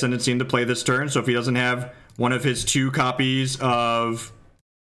Jeskai Ascendancy into play this turn, so if he doesn't have one of his 2 copies of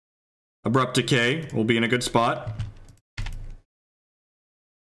Abrupt Decay, we'll be in a good spot.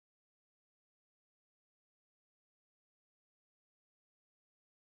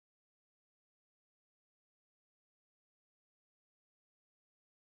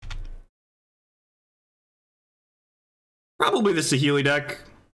 Probably the Saheeli deck.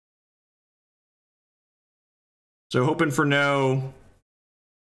 So hoping for no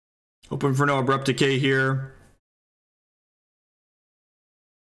Abrupt Decay here.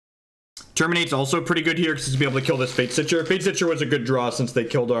 Terminate's also pretty good here because he's be able to kill this Fatestitcher. Fatestitcher was a good draw since they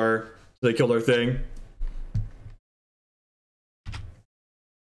killed our thing.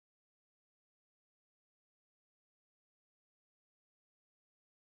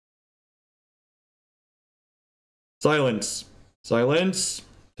 Silence. Silence.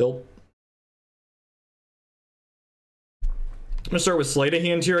 Tilt. I'm gonna start with Sleight of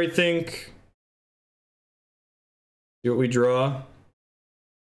Hand here, I think. See what we draw.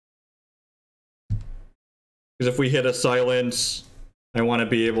 Because if we hit a silence, I want to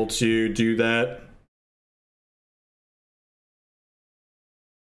be able to do that.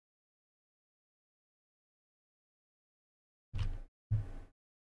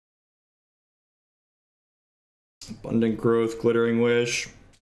 Abundant Growth, Glittering Wish.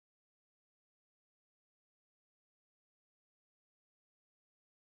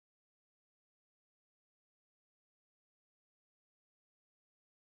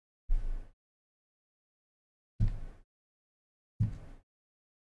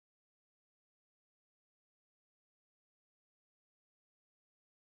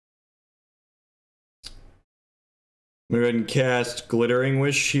 I'm gonna go ahead and cast Glittering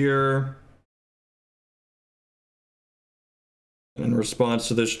Wish here. In response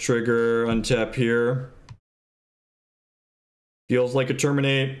to this trigger, untap here. Feels like a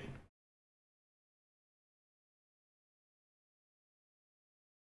Terminate.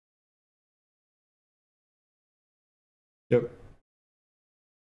 Yep.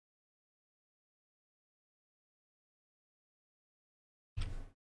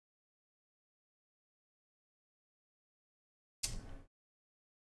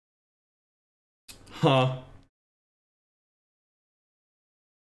 Huh.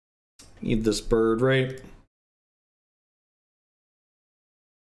 Need this bird, right?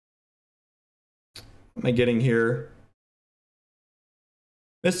 What am I getting here?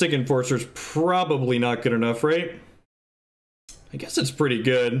 Mystic Enforcer's probably not good enough, right? I guess it's pretty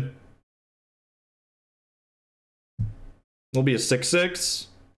good. Will be a 6/6.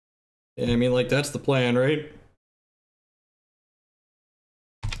 Yeah, I mean, like, that's the plan, right?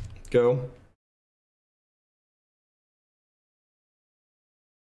 Go.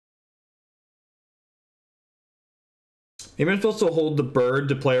 Maybe I'm supposed to hold the bird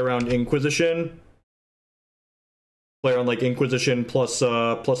to play around Inquisition. Play around, like, Inquisition plus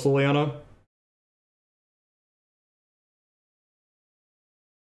Liliana.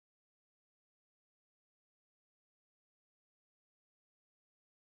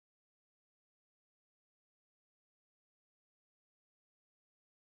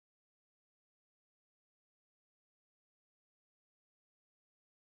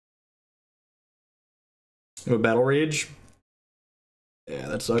 A Battle Rage. Yeah,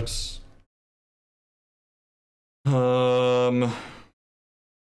 that sucks. Alright,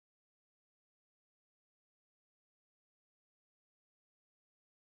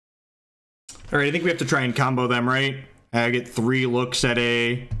 I think we have to try and combo them, right? I get 3 looks at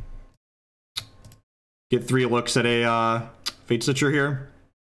a... Get 3 looks at a, Fatestitcher here.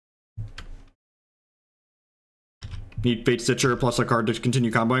 Need Fatestitcher plus a card to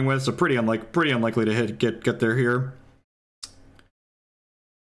continue comboing with, so pretty unlikely to get there here.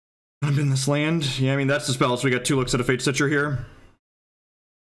 I'm in this land. Yeah, I mean, that's the spell, so we got 2 looks at a Fatestitcher here.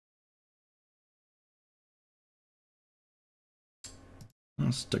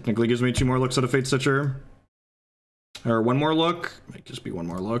 This technically gives me 2 more looks at a Fatestitcher. Or 1 more look. Might just be 1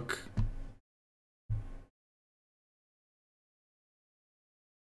 more look.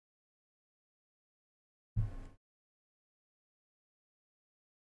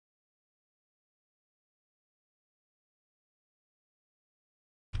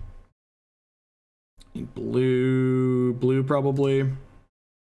 Blue probably.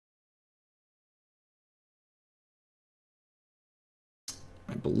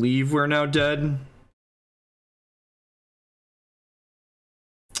 I believe we're now dead.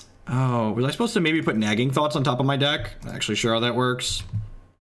 Oh, was I supposed to maybe put Nagging Thoughts on top of my deck? Not actually sure how that works.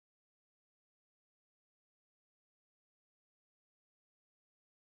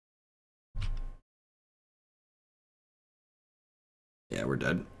 Yeah, we're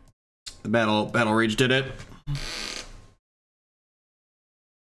dead. The battle rage did it.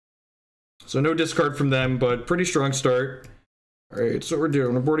 So no discard from them, but pretty strong start. All right, so what we're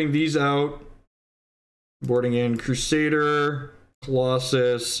doing, we're boarding these out. Boarding in Crusader,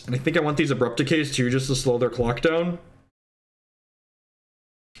 Colossus, and I think I want these Abrupt Decays too, just to slow their clock down.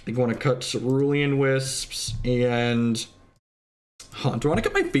 I think I want to cut Cerulean Wisps and... do I want to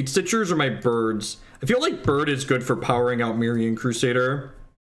cut my Fatestitchers or my birds? I feel like bird is good for powering out Mirran Crusader.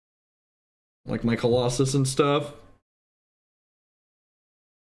 Like my Colossus and stuff.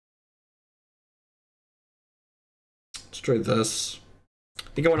 Let's try this. I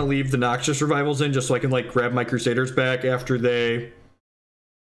think I want to leave the Noxious Revivals in just so I can like grab my Crusaders back after they...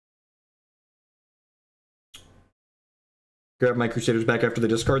 Grab my Crusaders back after they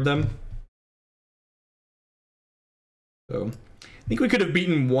discard them. So, I think we could have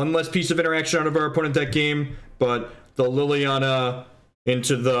beaten 1 less piece of interaction out of our opponent that game, but the Liliana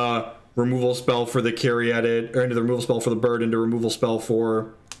into the removal spell for the Caryatid, or into the removal spell for the bird, into removal spell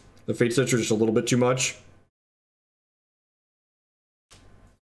for the Fatestitcher, just a little bit too much.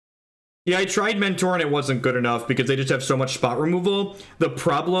 Yeah, I tried Mentor and it wasn't good enough because they just have so much spot removal. The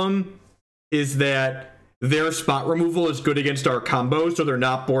problem is that their spot removal is good against our combos, so they're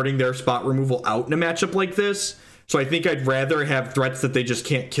not boarding their spot removal out in a matchup like this. So I think I'd rather have threats that they just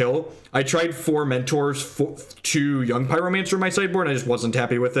can't kill. I tried 4 Mentors, 2 Young Pyromancer in my sideboard, and I just wasn't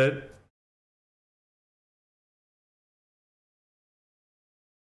happy with it.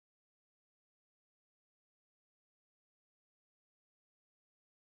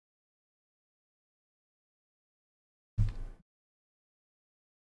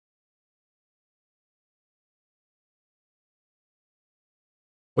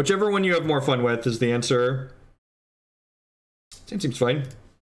 Whichever one you have more fun with is the answer. Seems fine.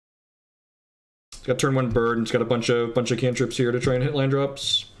 It's got turn 1 bird, and it's got a bunch of cantrips here to try and hit land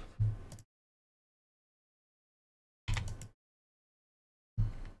drops.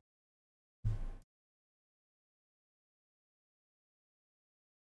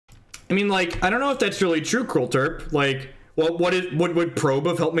 I mean, like, I don't know if that's really true, Cruel Terp. Like, well, would Probe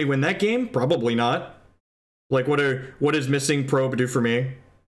have helped me win that game? Probably not. Like, what does missing Probe do for me?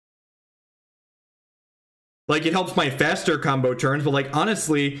 Like, it helps my faster combo turns, but like,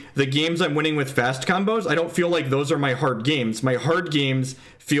 honestly, the games I'm winning with fast combos, I don't feel like those are my hard games. My hard games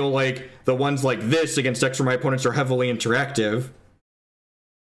feel like the ones like this against decks where my opponents are heavily interactive.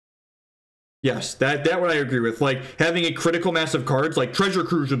 Yes, that what I agree with. Like, having a critical mass of cards, like Treasure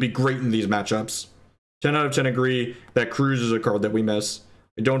Cruise would be great in these matchups. 10 out of 10 agree that Cruise is a card that we miss.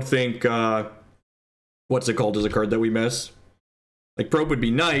 I don't think, what's it called is a card that we miss. Like, Probe would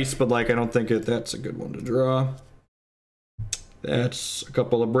be nice, but like, I don't think that's a good one to draw. That's a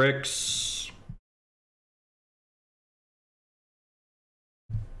couple of bricks.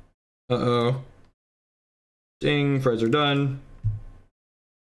 Uh-oh. Ding, fries are done.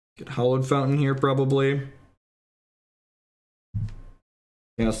 Get Hallowed Fountain here, probably.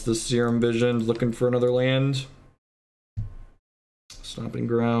 Cast the Serum Visions, looking for another land. Stomping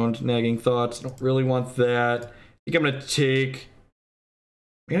Ground, Nagging Thoughts. Don't really want that. I think I'm gonna take...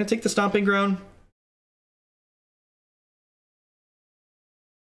 I'm gonna take the Stomping Ground.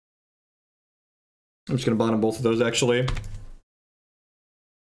 I'm just gonna bottom both of those, actually.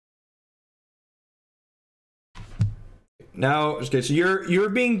 Now, okay, so you're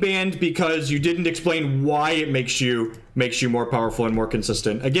being banned because you didn't explain why it makes you more powerful and more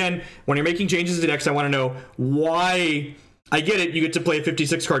consistent. Again, when you're making changes to decks, I want to know why. I get it, you get to play a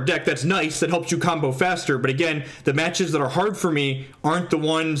 56 card deck. That's nice, that helps you combo faster. But again, the matches that are hard for me aren't the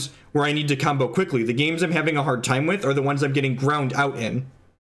ones where I need to combo quickly. The games I'm having a hard time with are the ones I'm getting ground out in.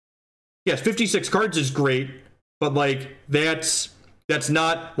 Yes, 56 cards is great, but like, that's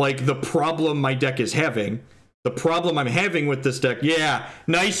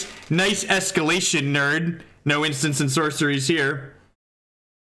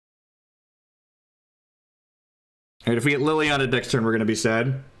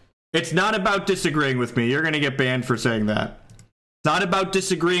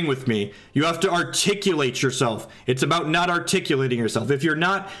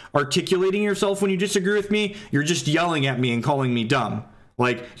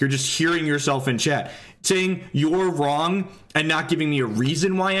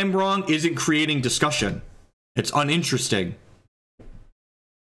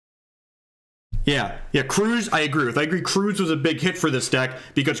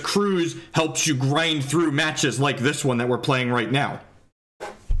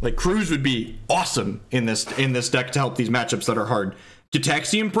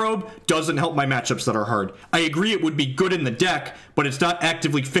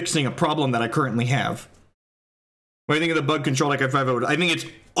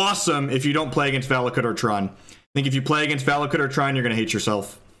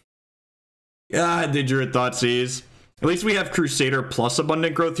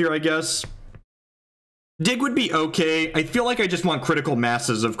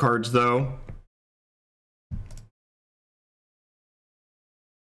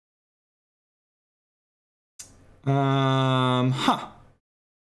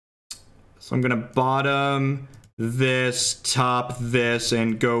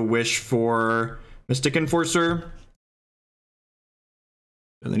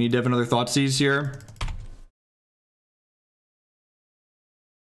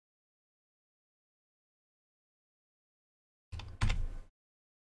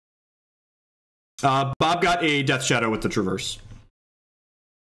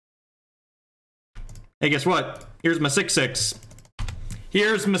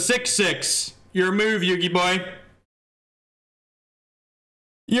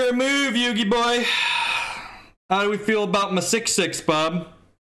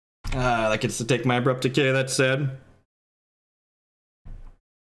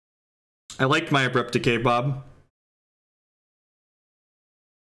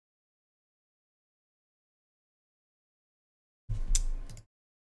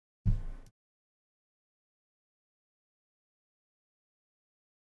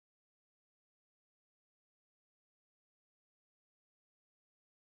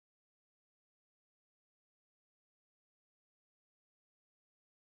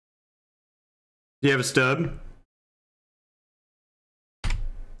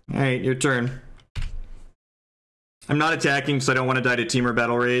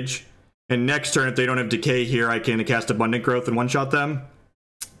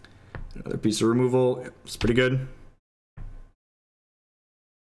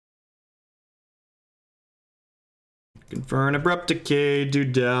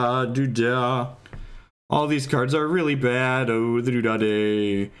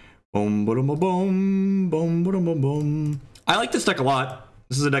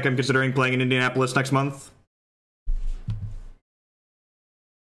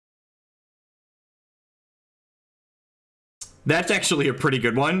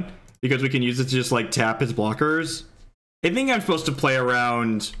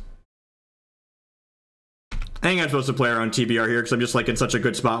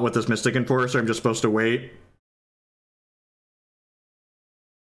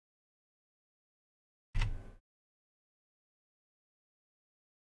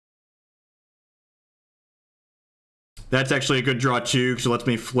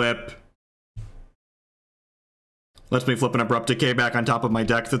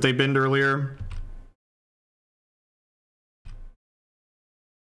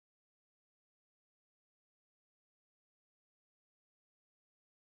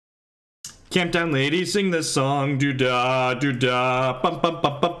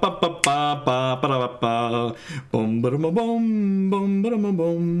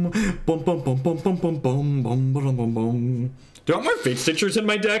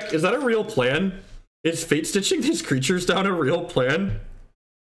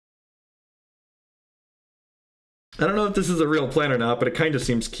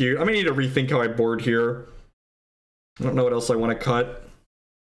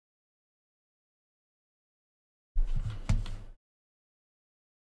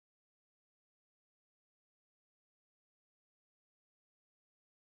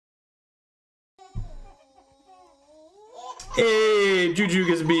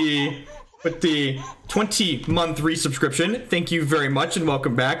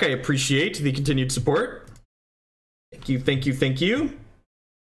Thank you, thank you, thank you.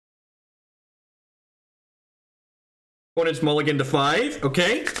 Opponent's mulligan to 5.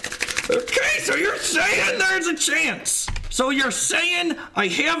 Okay. Okay, so you're saying there's a chance. So you're saying I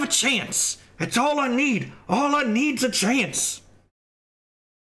have a chance. That's all I need. All I need's a chance.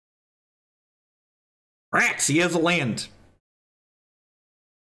 Rats, he has a land.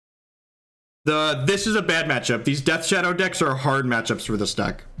 This is a bad matchup. These Death Shadow decks are hard matchups for this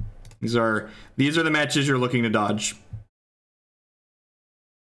deck. These are the matches you're looking to dodge.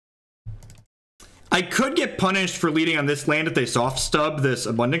 I could get punished for leading on this land if they soft stub this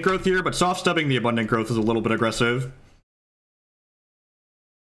Abundant Growth here, but soft stubbing the Abundant Growth is a little bit aggressive.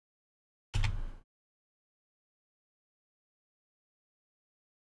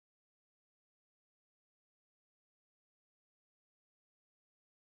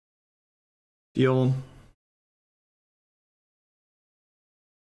 Deal.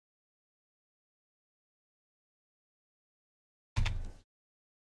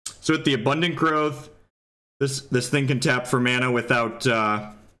 So with the Abundant Growth, this thing can tap for mana without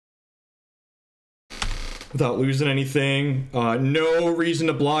losing anything. No reason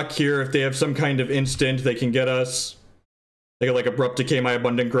to block here. If they have some kind of instant, they can get us. They can like Abrupt Decay my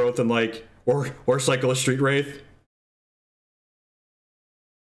Abundant Growth and like or cycle a Street Wraith.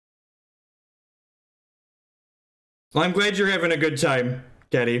 Well, I'm glad you're having a good time,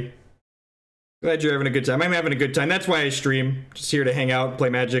 Caddy. Glad you're having a good time. I'm having a good time. That's why I stream. Just here to hang out, play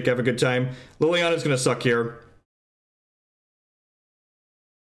Magic, have a good time. Liliana's gonna suck here.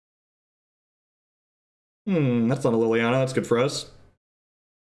 That's not a Liliana. That's good for us.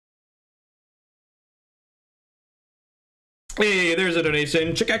 Hey, there's a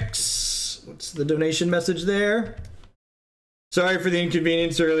donation. Chickax. What's the donation message there? Sorry for the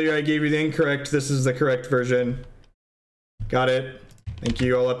inconvenience earlier. I gave you the incorrect. This is the correct version. Got it. Thank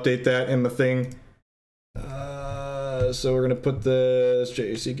you. I'll update that in the thing. So we're gonna put this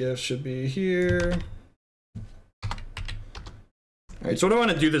JAC gift should be here. All right. So what do I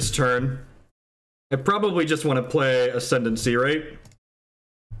want to do this turn? I probably just want to play Ascendancy, right?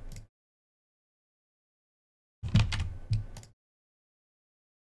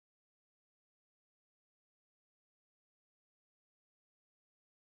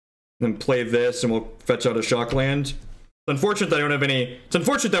 Then play this, and we'll fetch out a shock land. It's unfortunate that I don't have any. It's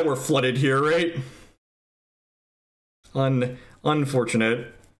unfortunate that we're flooded here, right?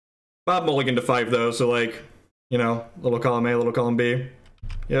 Unfortunate. Bob mulligan to 5 though, so like, you know, little column A, little column B.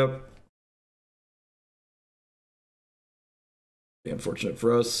 Yep. Be unfortunate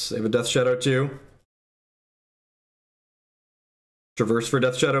for us. They have a Death Shadow too. Traverse for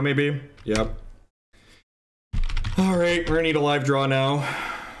Death Shadow maybe. Yep. All right, we're gonna need a live draw now.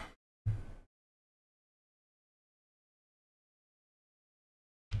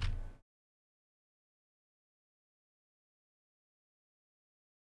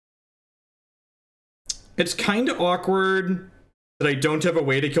 It's kind of awkward that I don't have a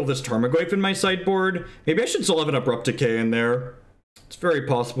way to kill this Tarmogoyf in my sideboard. Maybe I should still have an Abrupt Decay in there. It's very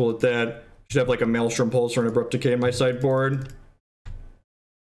possible that I should have like a Maelstrom Pulse or an Abrupt Decay in my sideboard.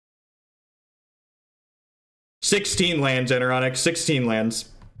 16 lands, Enteronic. 16 lands.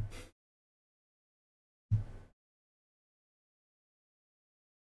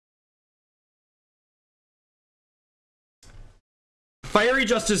 Fiery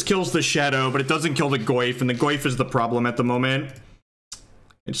Justice kills the Shadow, but it doesn't kill the Goyf, and the Goyf is the problem at the moment.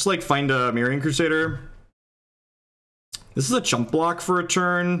 I just like find a Mirran Crusader. This is a chump block for a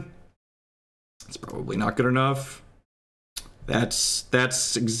turn. It's probably not good enough.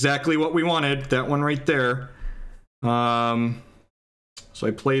 That's exactly what we wanted. That one right there. So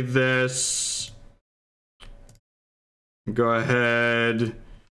I play this. Go ahead.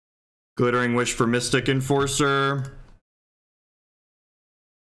 Glittering Wish for Mystic Enforcer.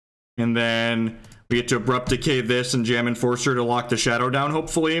 And then we get to Abrupt Decay this and jam Enforcer to lock the Shadow down,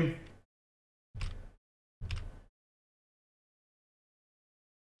 hopefully.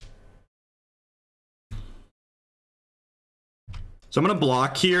 So I'm going to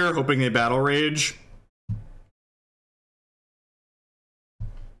block here, hoping they Battle Rage.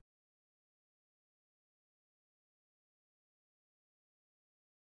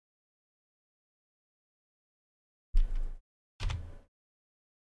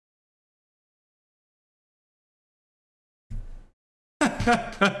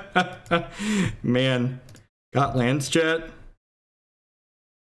 Man, got lands, chat.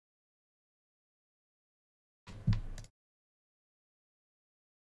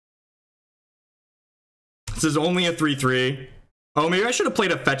 This is only a 3/3. Oh, maybe I should have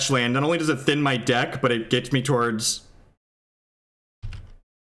played a fetch land. Not only does it thin my deck, but it gets me towards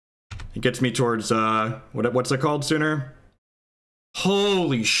It gets me towards, what's it called sooner?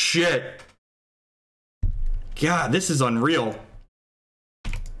 Holy shit. God, this is unreal.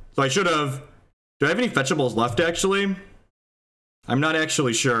 So I should have... Do I have any fetchables left, actually? I'm not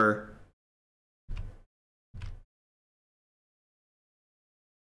actually sure.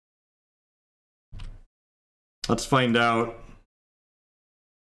 Let's find out.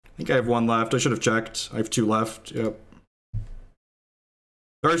 I think I have one left. I should have checked. I have 2 left. Yep.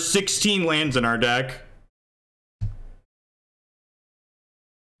 There are 16 lands in our deck.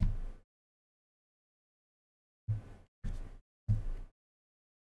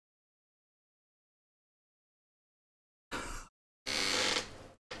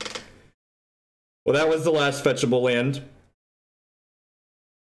 Well, that was the last fetchable land.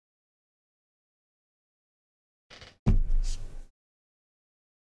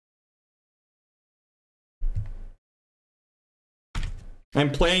 I'm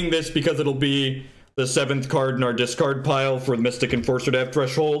playing this because it'll be the 7th card in our discard pile for the Mystic Enforcer to have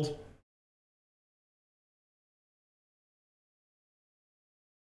Threshold.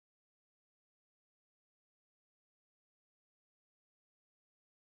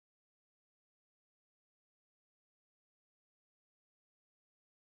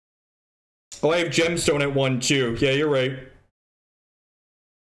 Oh, I have Gemstone at 1 too. Yeah, you're right.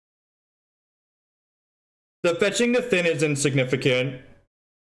 The fetching to thin is insignificant.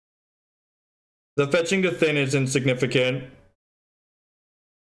 The fetching to thin is insignificant.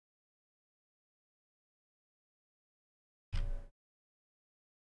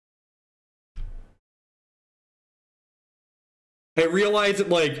 I realize it,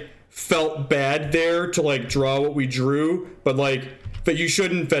 like, felt bad there to, like, draw what we drew, but, like, but you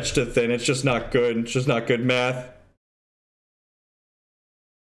shouldn't fetch to thin. It's just not good. It's just not good math.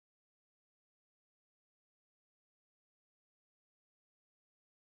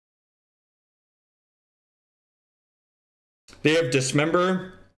 They have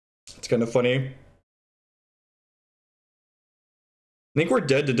Dismember. It's kind of funny. I think we're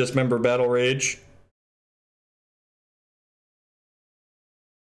dead to Dismember Battle Rage.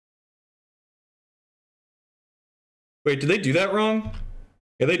 Wait, did they do that wrong?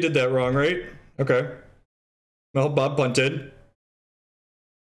 Yeah, they did that wrong, right? Okay. Well, Bob punted.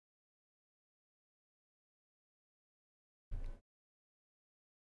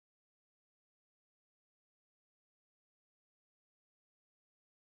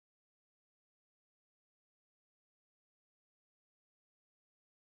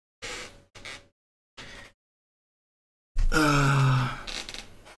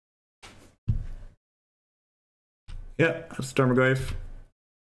 Yeah, that's Stormaglyph.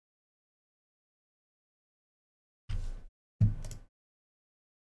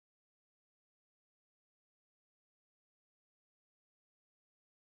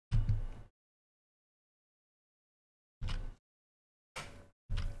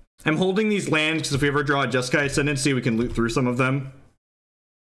 I'm holding these lands because if we ever draw a Jeskai Ascendancy, we can loot through some of them.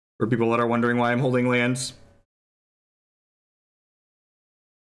 For people that are wondering why I'm holding lands.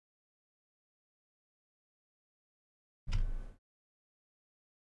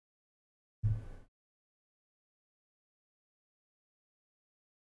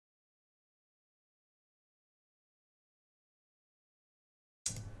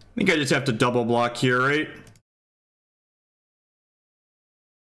 I think I just have to double block here, right?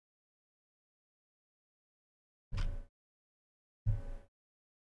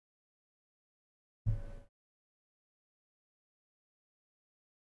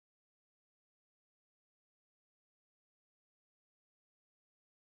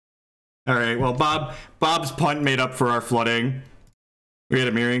 All right, well, Bob's punt made up for our flooding. We had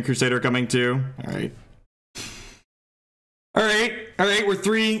a Mirran Crusader coming too. All right. All right, we're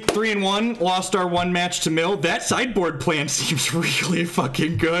 3-1. Lost our 1 match to Mill. That sideboard plan seems really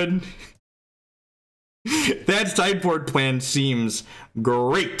fucking good. That sideboard plan seems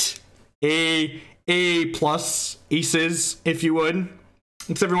great. A plus aces, if you would.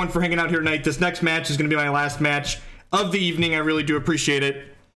 Thanks everyone for hanging out here tonight. This next match is going to be my last match of the evening. I really do appreciate it.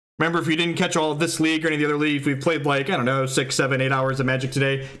 Remember, if you didn't catch all of this league or any of the other leagues, we've played like, I don't know, 6, 7, 8 hours of Magic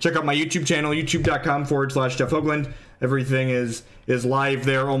today. Check out my YouTube channel, youtube.com/Jeff Hoagland. Everything is live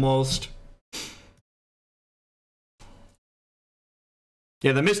there almost.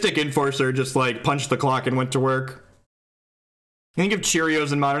 Yeah, the Mystic Enforcer just like punched the clock and went to work. I think of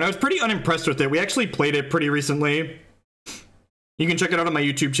Cheerios in Modern. I was pretty unimpressed with it. We actually played it pretty recently. You can check it out on my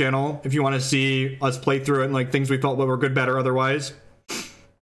YouTube channel if you want to see us play through it and like things we felt were good, bad, or otherwise.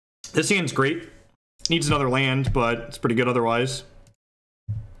 This hand's great. Needs another land, but it's pretty good otherwise.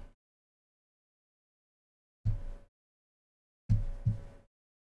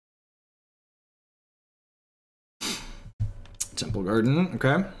 Temple Garden,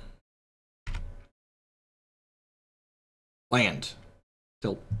 okay. Land.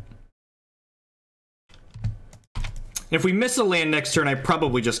 Tilt. If we miss a land next turn, I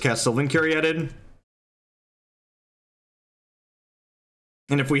probably just cast Sylvan Caryatid.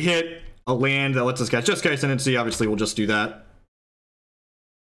 And if we hit a land that lets us cast Jeskai Ascendancy, obviously we'll just do that.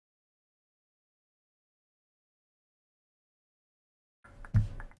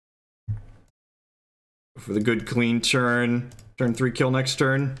 For the good clean turn. Turn 3 kill next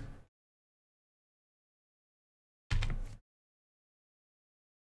turn.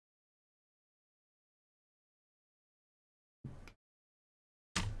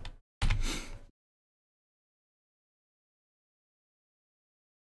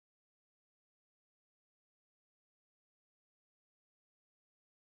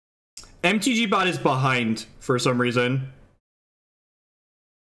 MTG bot is behind for some reason.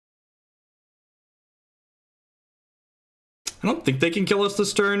 I don't think they can kill us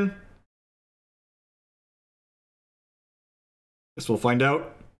this turn. Guess we'll find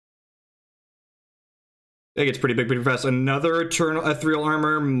out. It gets pretty big pretty fast. Another Eternal Ethereal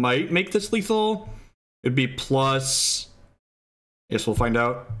Armor might make this lethal. It'd be plus... Guess we'll find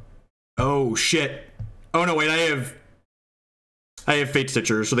out. Oh, shit. Oh, no, wait, I have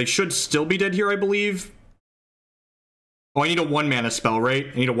Fatestitcher, so they should still be dead here, I believe. Oh, I need a 1-mana spell, right?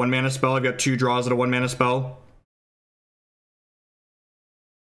 I need a 1-mana spell. I've got 2 draws at a 1-mana spell.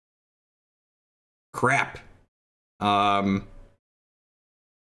 Crap. Oh,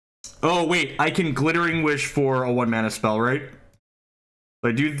 wait. I can Glittering Wish for a 1-mana spell, right? So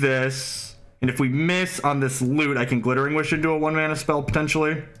I do this. And if we miss on this loot, I can Glittering Wish into a 1-mana spell,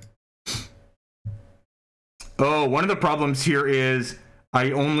 potentially. Oh, one of the problems here is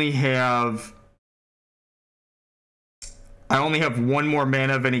I only have 1 more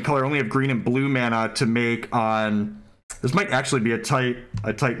mana of any color. I only have green and blue mana to make on... This might actually be a tight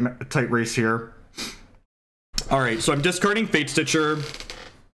race here. All right, so I'm discarding Fatestitcher.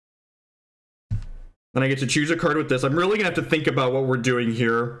 Then I get to choose a card with this. I'm really gonna have to think about what we're doing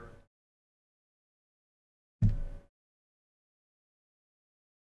here.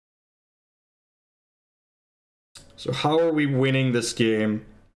 So how are we winning this game?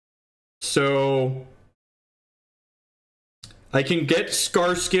 So I can get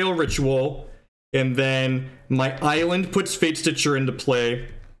Scarscale Ritual, and then my island puts Fatestitcher into play.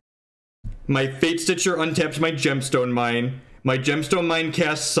 My Fatestitcher untaps my Gemstone Mine. My Gemstone Mine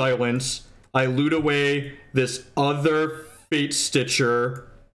casts Silence. I loot away this other Fatestitcher,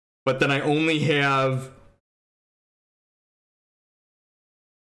 but then I only have...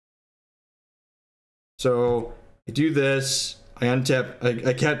 So I do this. I untap.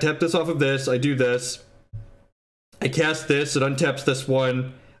 I can't tap this off of this. I do this. I cast this. It untaps this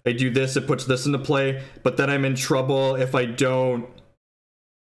one. I do this. It puts this into play. But then I'm in trouble if I don't.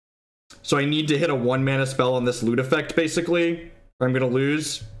 So I need to hit a 1-mana spell on this loot effect, basically, or I'm going to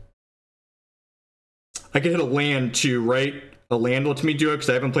lose. I can hit a land too, right? A land lets me do it because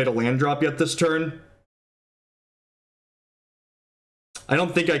I haven't played a land drop yet this turn. I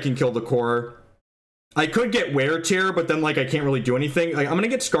don't think I can kill the core. I could get Wear Tear, but then, like, I can't really do anything. I'm going to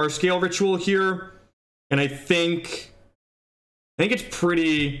get Scarscale Ritual here, and I think it's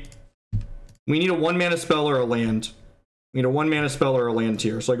pretty... We need a 1-mana spell or a land. We need a 1-mana spell or a land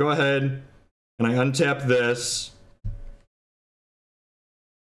here. So I go ahead, and I untap this.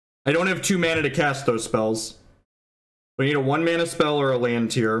 I don't have 2 mana to cast those spells. We need a 1-mana spell or a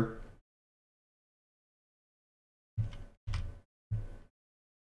land here.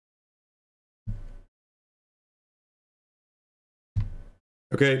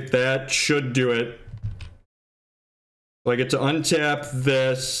 Okay, that should do it. So I get to untap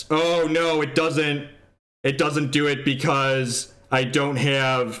this. Oh no, it doesn't. It doesn't do it because I don't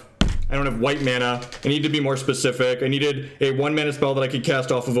have white mana. I need to be more specific. I needed a 1-mana spell that I could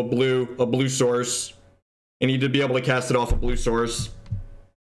cast off of a blue source. I need to be able to cast it off a blue source.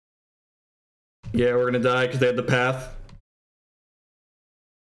 Yeah, we're gonna die because they had the path.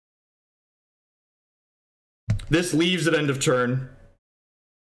 This leaves at end of turn.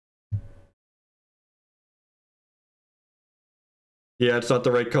 Yeah, it's not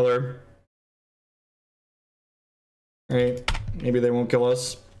the right color. Alright, maybe they won't kill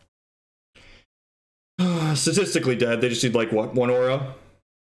us. Statistically dead, they just need like what, 1 aura?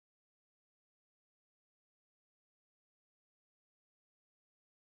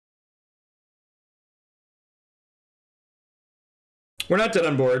 We're not dead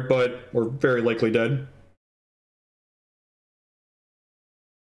on board, but we're very likely dead.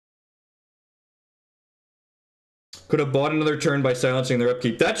 Could have bought another turn by silencing their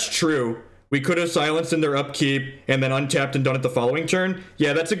upkeep. That's true. We could have silenced in their upkeep and then untapped and done it the following turn.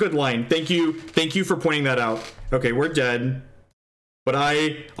 Yeah, that's a good line. Thank you for pointing that out. Okay, we're dead. But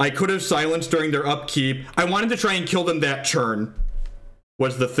I could have silenced during their upkeep. I wanted to try and kill them that turn,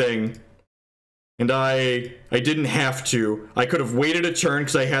 was the thing. And I didn't have to. I could have waited a turn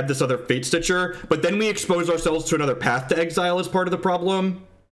because I had this other Fatestitcher, but then we exposed ourselves to another path to exile as part of the problem.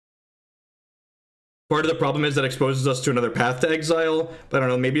 Part of the problem is that exposes us to another path to exile, but I don't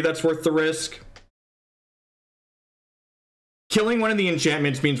know, maybe that's worth the risk. Killing one of the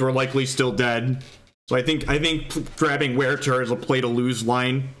enchantments means we're likely still dead. So I think grabbing Weretar is a play to lose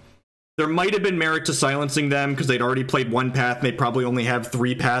line. There might have been merit to silencing them because they'd already played one path and they probably only have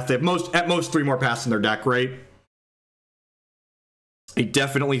 3 paths. They have at most 3 more paths in their deck, right? I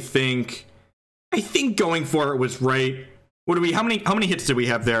definitely think going for it was right. What do we how many hits did we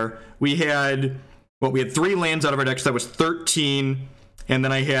have there? We had we had 3 lands out of our deck, so that was 13. And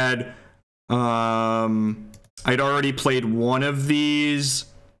then I had I'd already played one of these.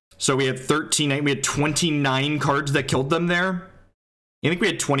 So we had 13, we had 29 cards that killed them there. I think we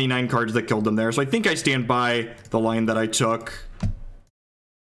had 29 cards that killed them there. So I think I stand by the line that I took.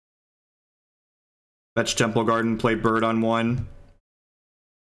 Fetch Temple Garden, play Bird on 1.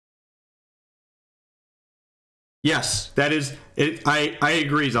 Yes, that is it. I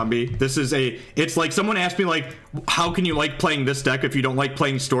agree, Zombie. This is it's like someone asked me, like, how can you like playing this deck if you don't like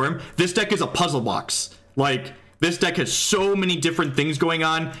playing Storm? This deck is a puzzle box. Like, this deck has so many different things going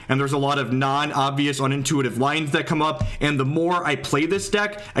on, and there's a lot of non-obvious, unintuitive lines that come up, and the more I play this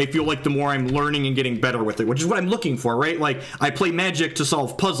deck, I feel like the more I'm learning and getting better with it, which is what I'm looking for, right? Like, I play Magic to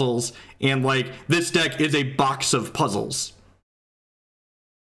solve puzzles, and, like, this deck is a box of puzzles.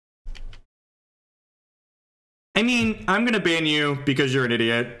 I mean, I'm gonna ban you because you're an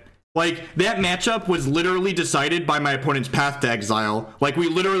idiot. Like, that matchup was literally decided by my opponent's path to exile. Like, we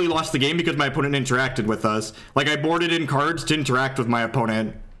literally lost the game because my opponent interacted with us. Like, I boarded in cards to interact with my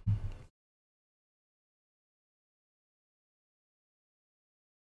opponent.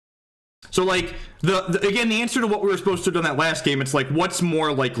 So, like, again, the answer to what we were supposed to have done that last game, it's like, what's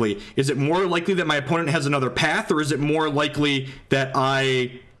more likely? Is it more likely that my opponent has another path, or is it more likely that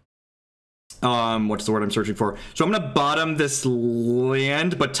I... what's the word I'm searching for? So I'm gonna bottom this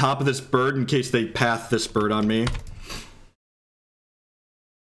land, but top of this bird in case they path this bird on me.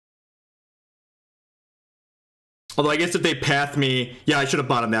 Although I guess if they path me, yeah, I should have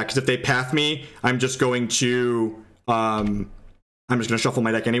bottomed that, because if they path me, I'm just going to, I'm just gonna shuffle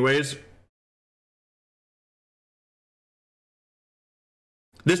my deck anyways.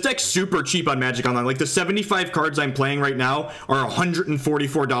 This deck's super cheap on Magic Online. Like, the 75 cards I'm playing right now are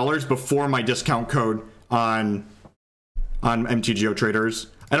 $144 before my discount code on MTGO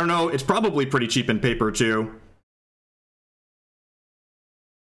Traders. I don't know, it's probably pretty cheap in paper too.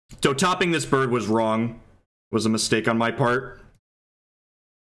 So topping this bird was wrong. Was a mistake on my part.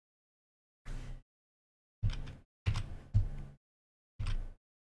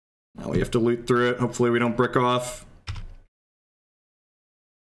 Now we have to loot through it. Hopefully we don't brick off.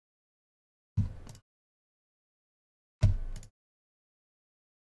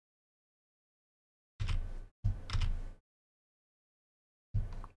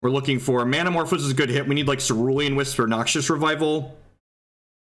 We're looking for Manamorphose is a good hit. We need like Cerulean Wisps or Noxious Revival.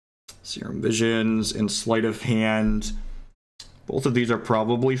 Serum Visions and Sleight of Hand. Both of these are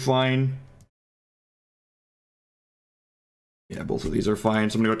probably fine. Yeah, both of these are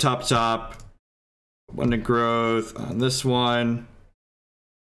fine. So I'm gonna go top. Abundant Growth on this one.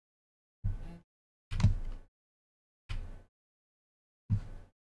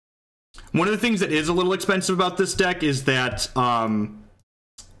 One of the things that is a little expensive about this deck is that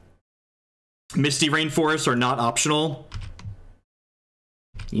Misty Rainforests are not optional.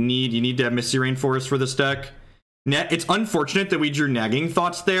 You need to have Misty Rainforest for this deck. It's unfortunate that we drew Nagging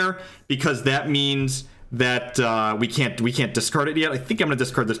Thoughts there, because that means that we can't discard it yet. I think I'm gonna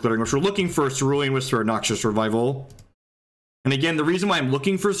discard this Glittering Wisp. We're looking for Cerulean Wisp or Noxious Revival. And again, the reason why I'm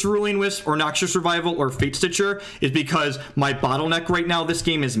looking for Cerulean Wisp or Noxious Revival or Fatestitcher is because my bottleneck right now this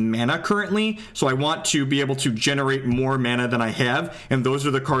game is mana currently, so I want to be able to generate more mana than I have, and those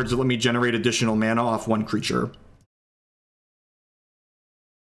are the cards that let me generate additional mana off one creature.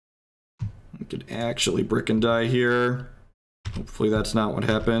 I could actually brick and die here. Hopefully that's not what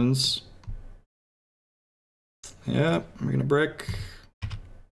happens. Yep, we're gonna brick.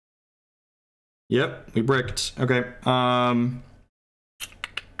 Yep, we bricked. Okay.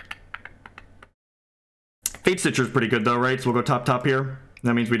 Fatestitcher is pretty good though, right? So we'll go top here.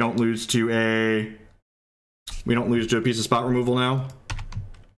 That means we don't lose to a piece of spot removal now.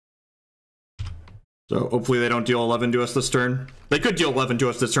 So hopefully they don't deal 11 to us this turn. They could deal 11 to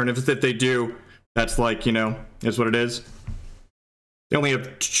us this turn. If they do, that's like, you know, is what it is. They only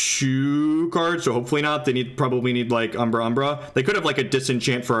have 2 cards, so hopefully not. They probably need like Umbra. They could have like a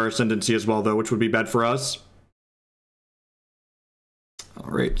disenchant for our Ascendancy as well, though, which would be bad for us.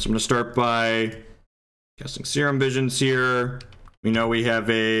 All right, so I'm going to start by casting Serum Visions here. We know we have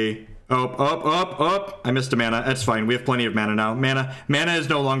a... I missed a mana. That's fine. We have plenty of mana now. Mana is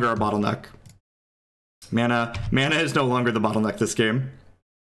no longer a bottleneck. Mana is no longer the bottleneck this game.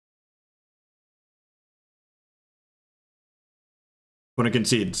 Opponent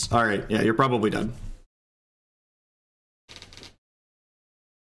concedes. All right, yeah, you're probably done.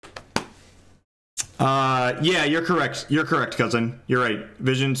 Yeah, you're correct. You're correct, cousin. You're right.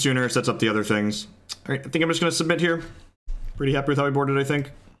 Vision sooner sets up the other things. All right, I think I'm just going to submit here. Pretty happy with how I boarded, I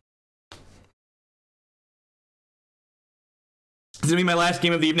think. This is going to be my last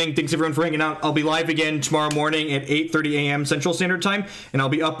game of the evening. Thanks everyone for hanging out. I'll be live again tomorrow morning at 8:30 a.m. Central Standard Time, and I'll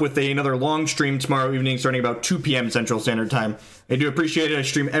be up with another long stream tomorrow evening starting about 2 p.m. Central Standard Time. I do appreciate it. I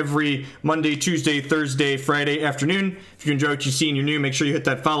stream every Monday, Tuesday, Thursday, Friday afternoon. If you enjoy what you see and you're new, make sure you hit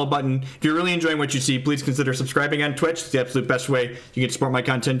that follow button. If you're really enjoying what you see, please consider subscribing on Twitch. It's the absolute best way you can support my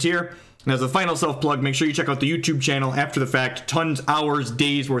content here. And as a final self-plug, make sure you check out the YouTube channel after the fact. Tons, hours,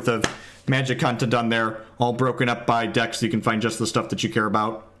 days worth of Magic content on there, all broken up by decks so you can find just the stuff that you care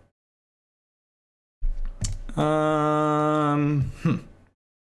about. I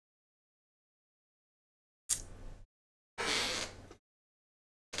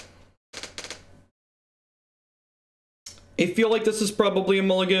feel like this is probably a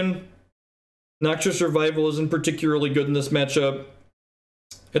mulligan. Noxious Revival isn't particularly good in this matchup.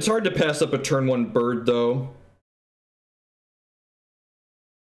 It's hard to pass up a turn 1 bird, though.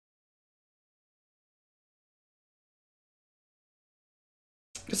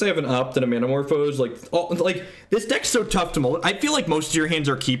 I guess I have an Opt and a Manamorphose. Like this deck's so tough to mull. I feel like most of your hands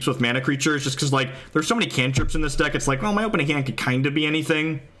are keeps with mana creatures just because, like, there's so many cantrips in this deck. It's like, well, my opening hand could kind of be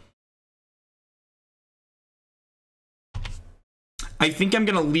anything. I think I'm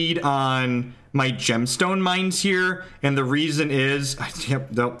going to lead on my Gemstone Mines here, and the reason is...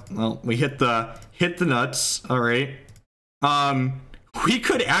 well, we hit the nuts. All right. We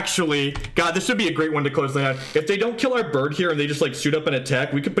could actually... God, this would be a great one to close the hand. If they don't kill our bird here and they just, like, suit up and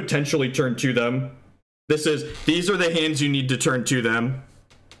attack, we could potentially turn to them. These are the hands you need to turn to them.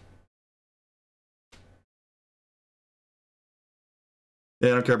 Yeah,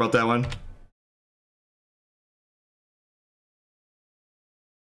 I don't care about that one.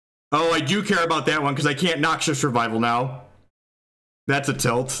 Oh, I do care about that one because I can't Noxious Revival now. That's a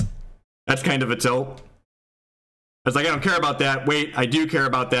tilt. That's kind of a tilt. I was like, I don't care about that. Wait, I do care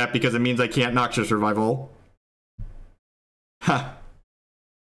about that because it means I can't Noxious Revival. Huh.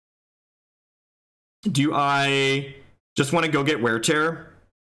 Do I just want to go get Wear Tear?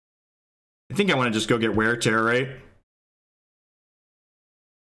 I think I want to just go get Wear Tear, right?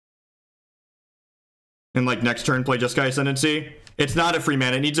 And like next turn play Jeskai Ascendancy. It's not a free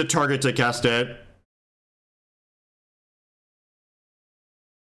mana. It needs a target to cast it.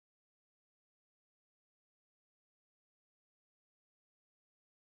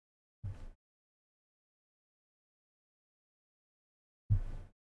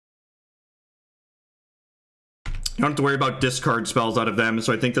 You don't have to worry about discard spells out of them,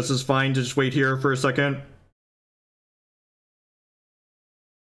 so I think this is fine to just wait here for a second.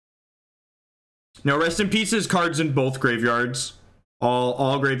 No, Rest in Peace's cards in both graveyards.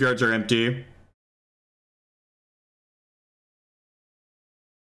 All graveyards are empty.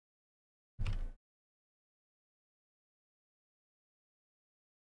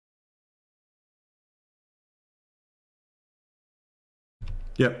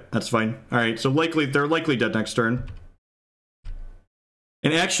 Yep, that's fine. All right, so they're likely dead next turn.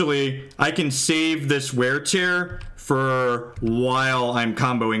 And actually, I can save this Wear Tear for while I'm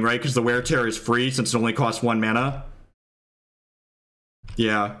comboing, right? Because the Wear Tear is free since it only costs 1 mana.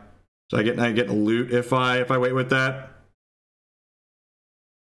 Yeah, so I get a loot if I wait with that.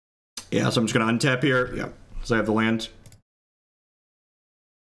 Yeah, so I'm just gonna untap here. Yeah, so I have the land.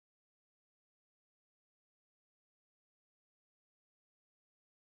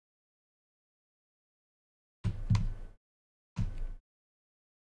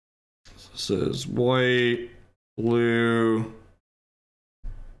 This is white, blue,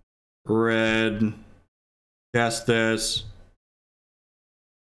 red. Cast this.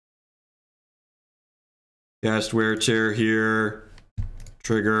 Cast Wear Tear here.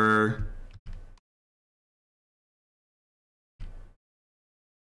 Trigger.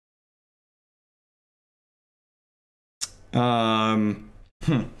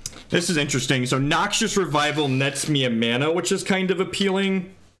 This is interesting. So Noxious Revival nets me a mana, which is kind of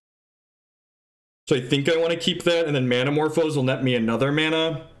appealing. So I think I want to keep that, and then Manamorphose will net me another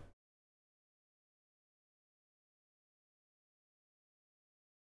mana.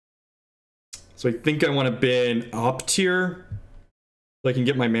 So I think I want to bin up tier so I can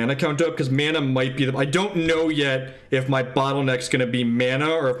get my mana count up, because mana might be the... I don't know yet if my bottleneck's going to be mana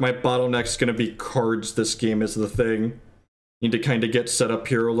or if my bottleneck's going to be cards this game is the thing. Need to kind of get set up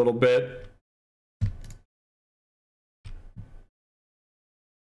here a little bit.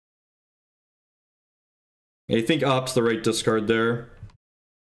 I think op's the right discard there.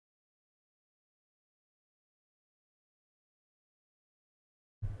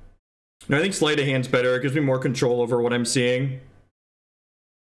 No, I think Sleight of Hand's better. It gives me more control over what I'm seeing.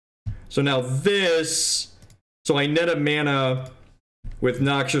 So now this... So I net a mana with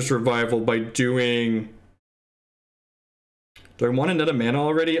Noxious Revival by doing... Do I want to net a mana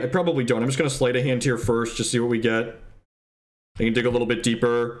already? I probably don't. I'm just going to Sleight of Hand here first, just see what we get. I can dig a little bit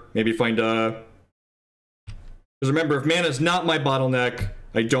deeper. Maybe find a... Because remember, if mana is not my bottleneck,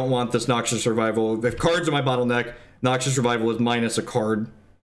 I don't want this Noxious Revival. If cards are my bottleneck, Noxious Revival is minus a card.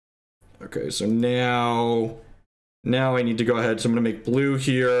 Okay, so now I need to go ahead. So I'm going to make blue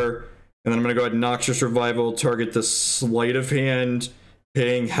here. And then I'm going to go ahead and Noxious Revival, target the Sleight of Hand,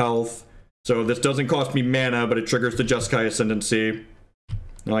 paying health. So this doesn't cost me mana, but it triggers the Jeskai Ascendancy.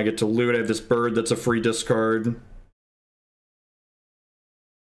 Now I get to loot. I have this bird that's a free discard.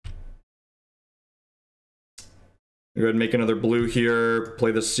 Go ahead and make another blue here.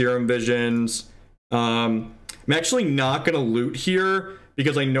 Play the Serum Visions. I'm actually not going to loot here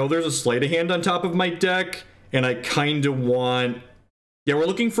because I know there's a Sleight of Hand on top of my deck, and I kind of want... Yeah, we're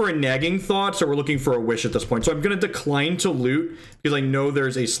looking for a Nagging Thoughts, or we're looking for a Wish at this point. So I'm going to decline to loot because I know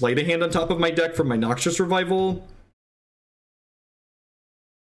there's a Sleight of Hand on top of my deck from my Noxious Revival.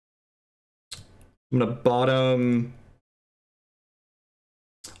 I'm going to bottom...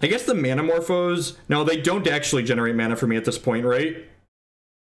 I guess the Manamorphose... No, they don't actually generate mana for me at this point, right?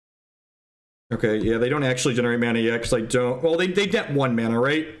 Okay, yeah, they don't actually generate mana yet, because I don't... Well, they net 1 mana,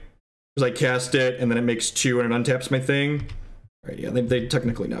 right? Because I cast it, and then it makes 2, and it untaps my thing. Right, yeah, they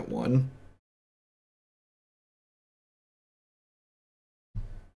technically net 1.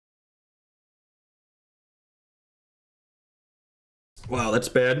 Wow, that's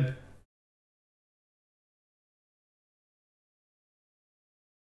bad.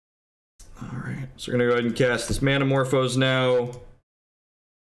 Alright, so we're gonna go ahead and cast this Manamorphose now.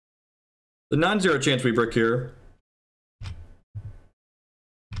 The non-zero chance we brick here.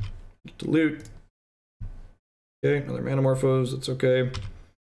 Delete. Okay, another Manamorphose, that's okay. So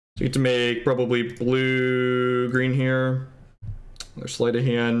you get to make probably blue-green here. Another Sleight of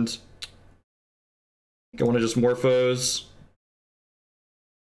Hand. I want to just Morphose.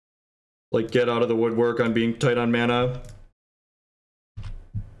 Like, get out of the woodwork on being tight on mana.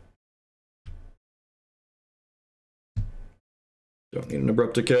 Don't need an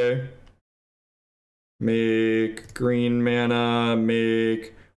Abrupt Decay. Make green mana,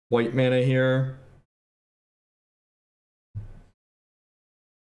 make white mana here.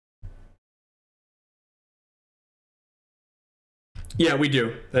 Yeah, we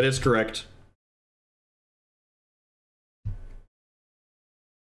do. That is correct.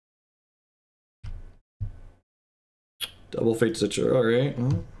 Double Fatestitcher, alright.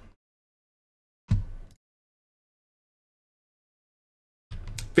 Well.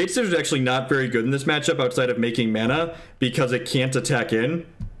 Fatestitcher is actually not very good in this matchup outside of making mana because it can't attack in.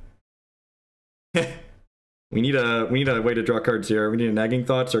 we need a way to draw cards here. We need a Nagging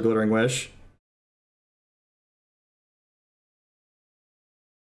Thoughts or Glittering Wish.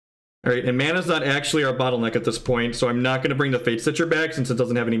 Alright, and mana's not actually our bottleneck at this point, so I'm not going to bring the Fatestitcher back since it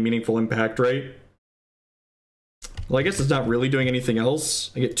doesn't have any meaningful impact, right? Well, I guess it's not really doing anything else.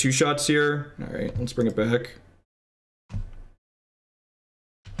 I get 2 shots here. Alright, let's bring it back.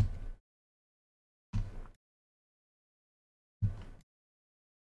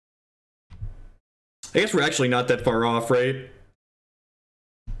 I guess we're actually not that far off, right?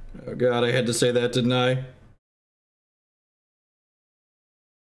 Oh god, I had to say that, didn't I?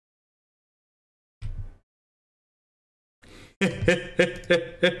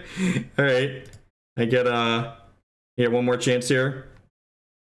 Alright. I get one more chance here.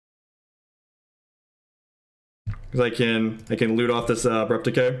 Because I can loot off this Abrupt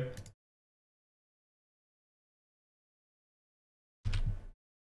Decay.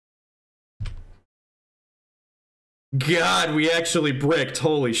 God, we actually bricked.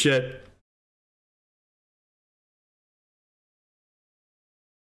 Holy shit.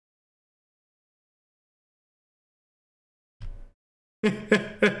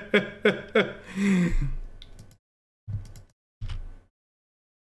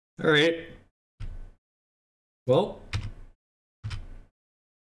 All right. Well.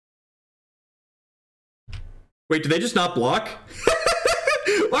 Wait, did they just not block?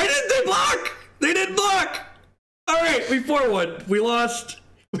 Why didn't they block? They didn't block. All right, we 4-1. We lost.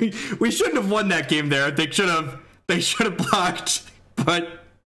 We shouldn't have won that game there. They should have blocked, but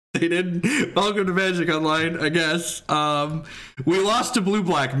they didn't. Welcome to Magic Online, I guess. We lost to Blue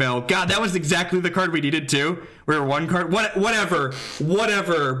Blackmail. God, that was exactly the card we needed too. We were one card. Whatever.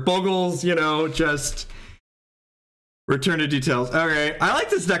 Boogles, you know, just return to details. All right, I like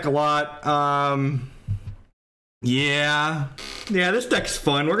this deck a lot. Yeah, this deck's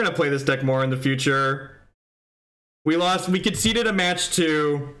fun. We're gonna play this deck more in the future. We conceded a match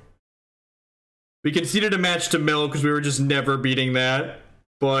to Mill because we were just never beating that.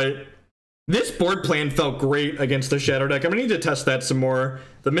 But this board plan felt great against the Shadow deck. I'm gonna need to test that some more.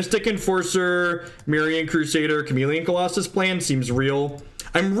 The Mystic Enforcer, Mirran Crusader, Chameleon Colossus plan seems real.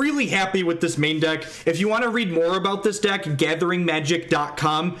 I'm really happy with this main deck. If you want to read more about this deck,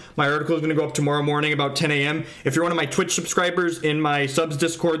 gatheringmagic.com. My article is going to go up tomorrow morning about 10 a.m. If you're one of my Twitch subscribers in my subs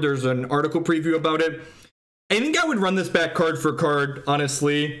Discord, there's an article preview about it. I think I would run this back card for card,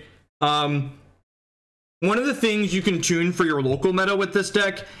 honestly. One of the things you can tune for your local meta with this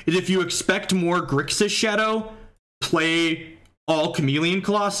deck is if you expect more Grixis Shadow, play all Chameleon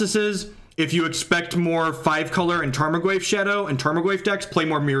Colossuses. If you expect more 5-color and Tarmogoyf Shadow and Tarmogoyf decks, play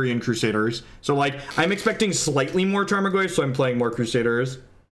more Mirran Crusaders. So, like, I'm expecting slightly more Tarmogoyf, so I'm playing more Crusaders.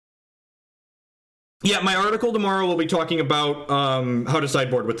 Yeah, my article tomorrow will be talking about how to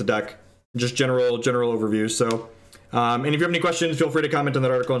sideboard with the deck. Just general overview. So, and if you have any questions, feel free to comment on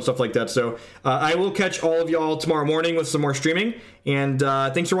that article and stuff like that. So, I will catch all of y'all tomorrow morning with some more streaming. And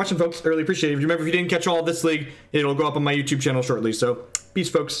thanks for watching, folks. I really appreciate it. Remember, if you didn't catch all of this league, it'll go up on my YouTube channel shortly. So, peace,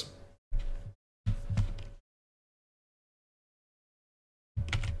 folks.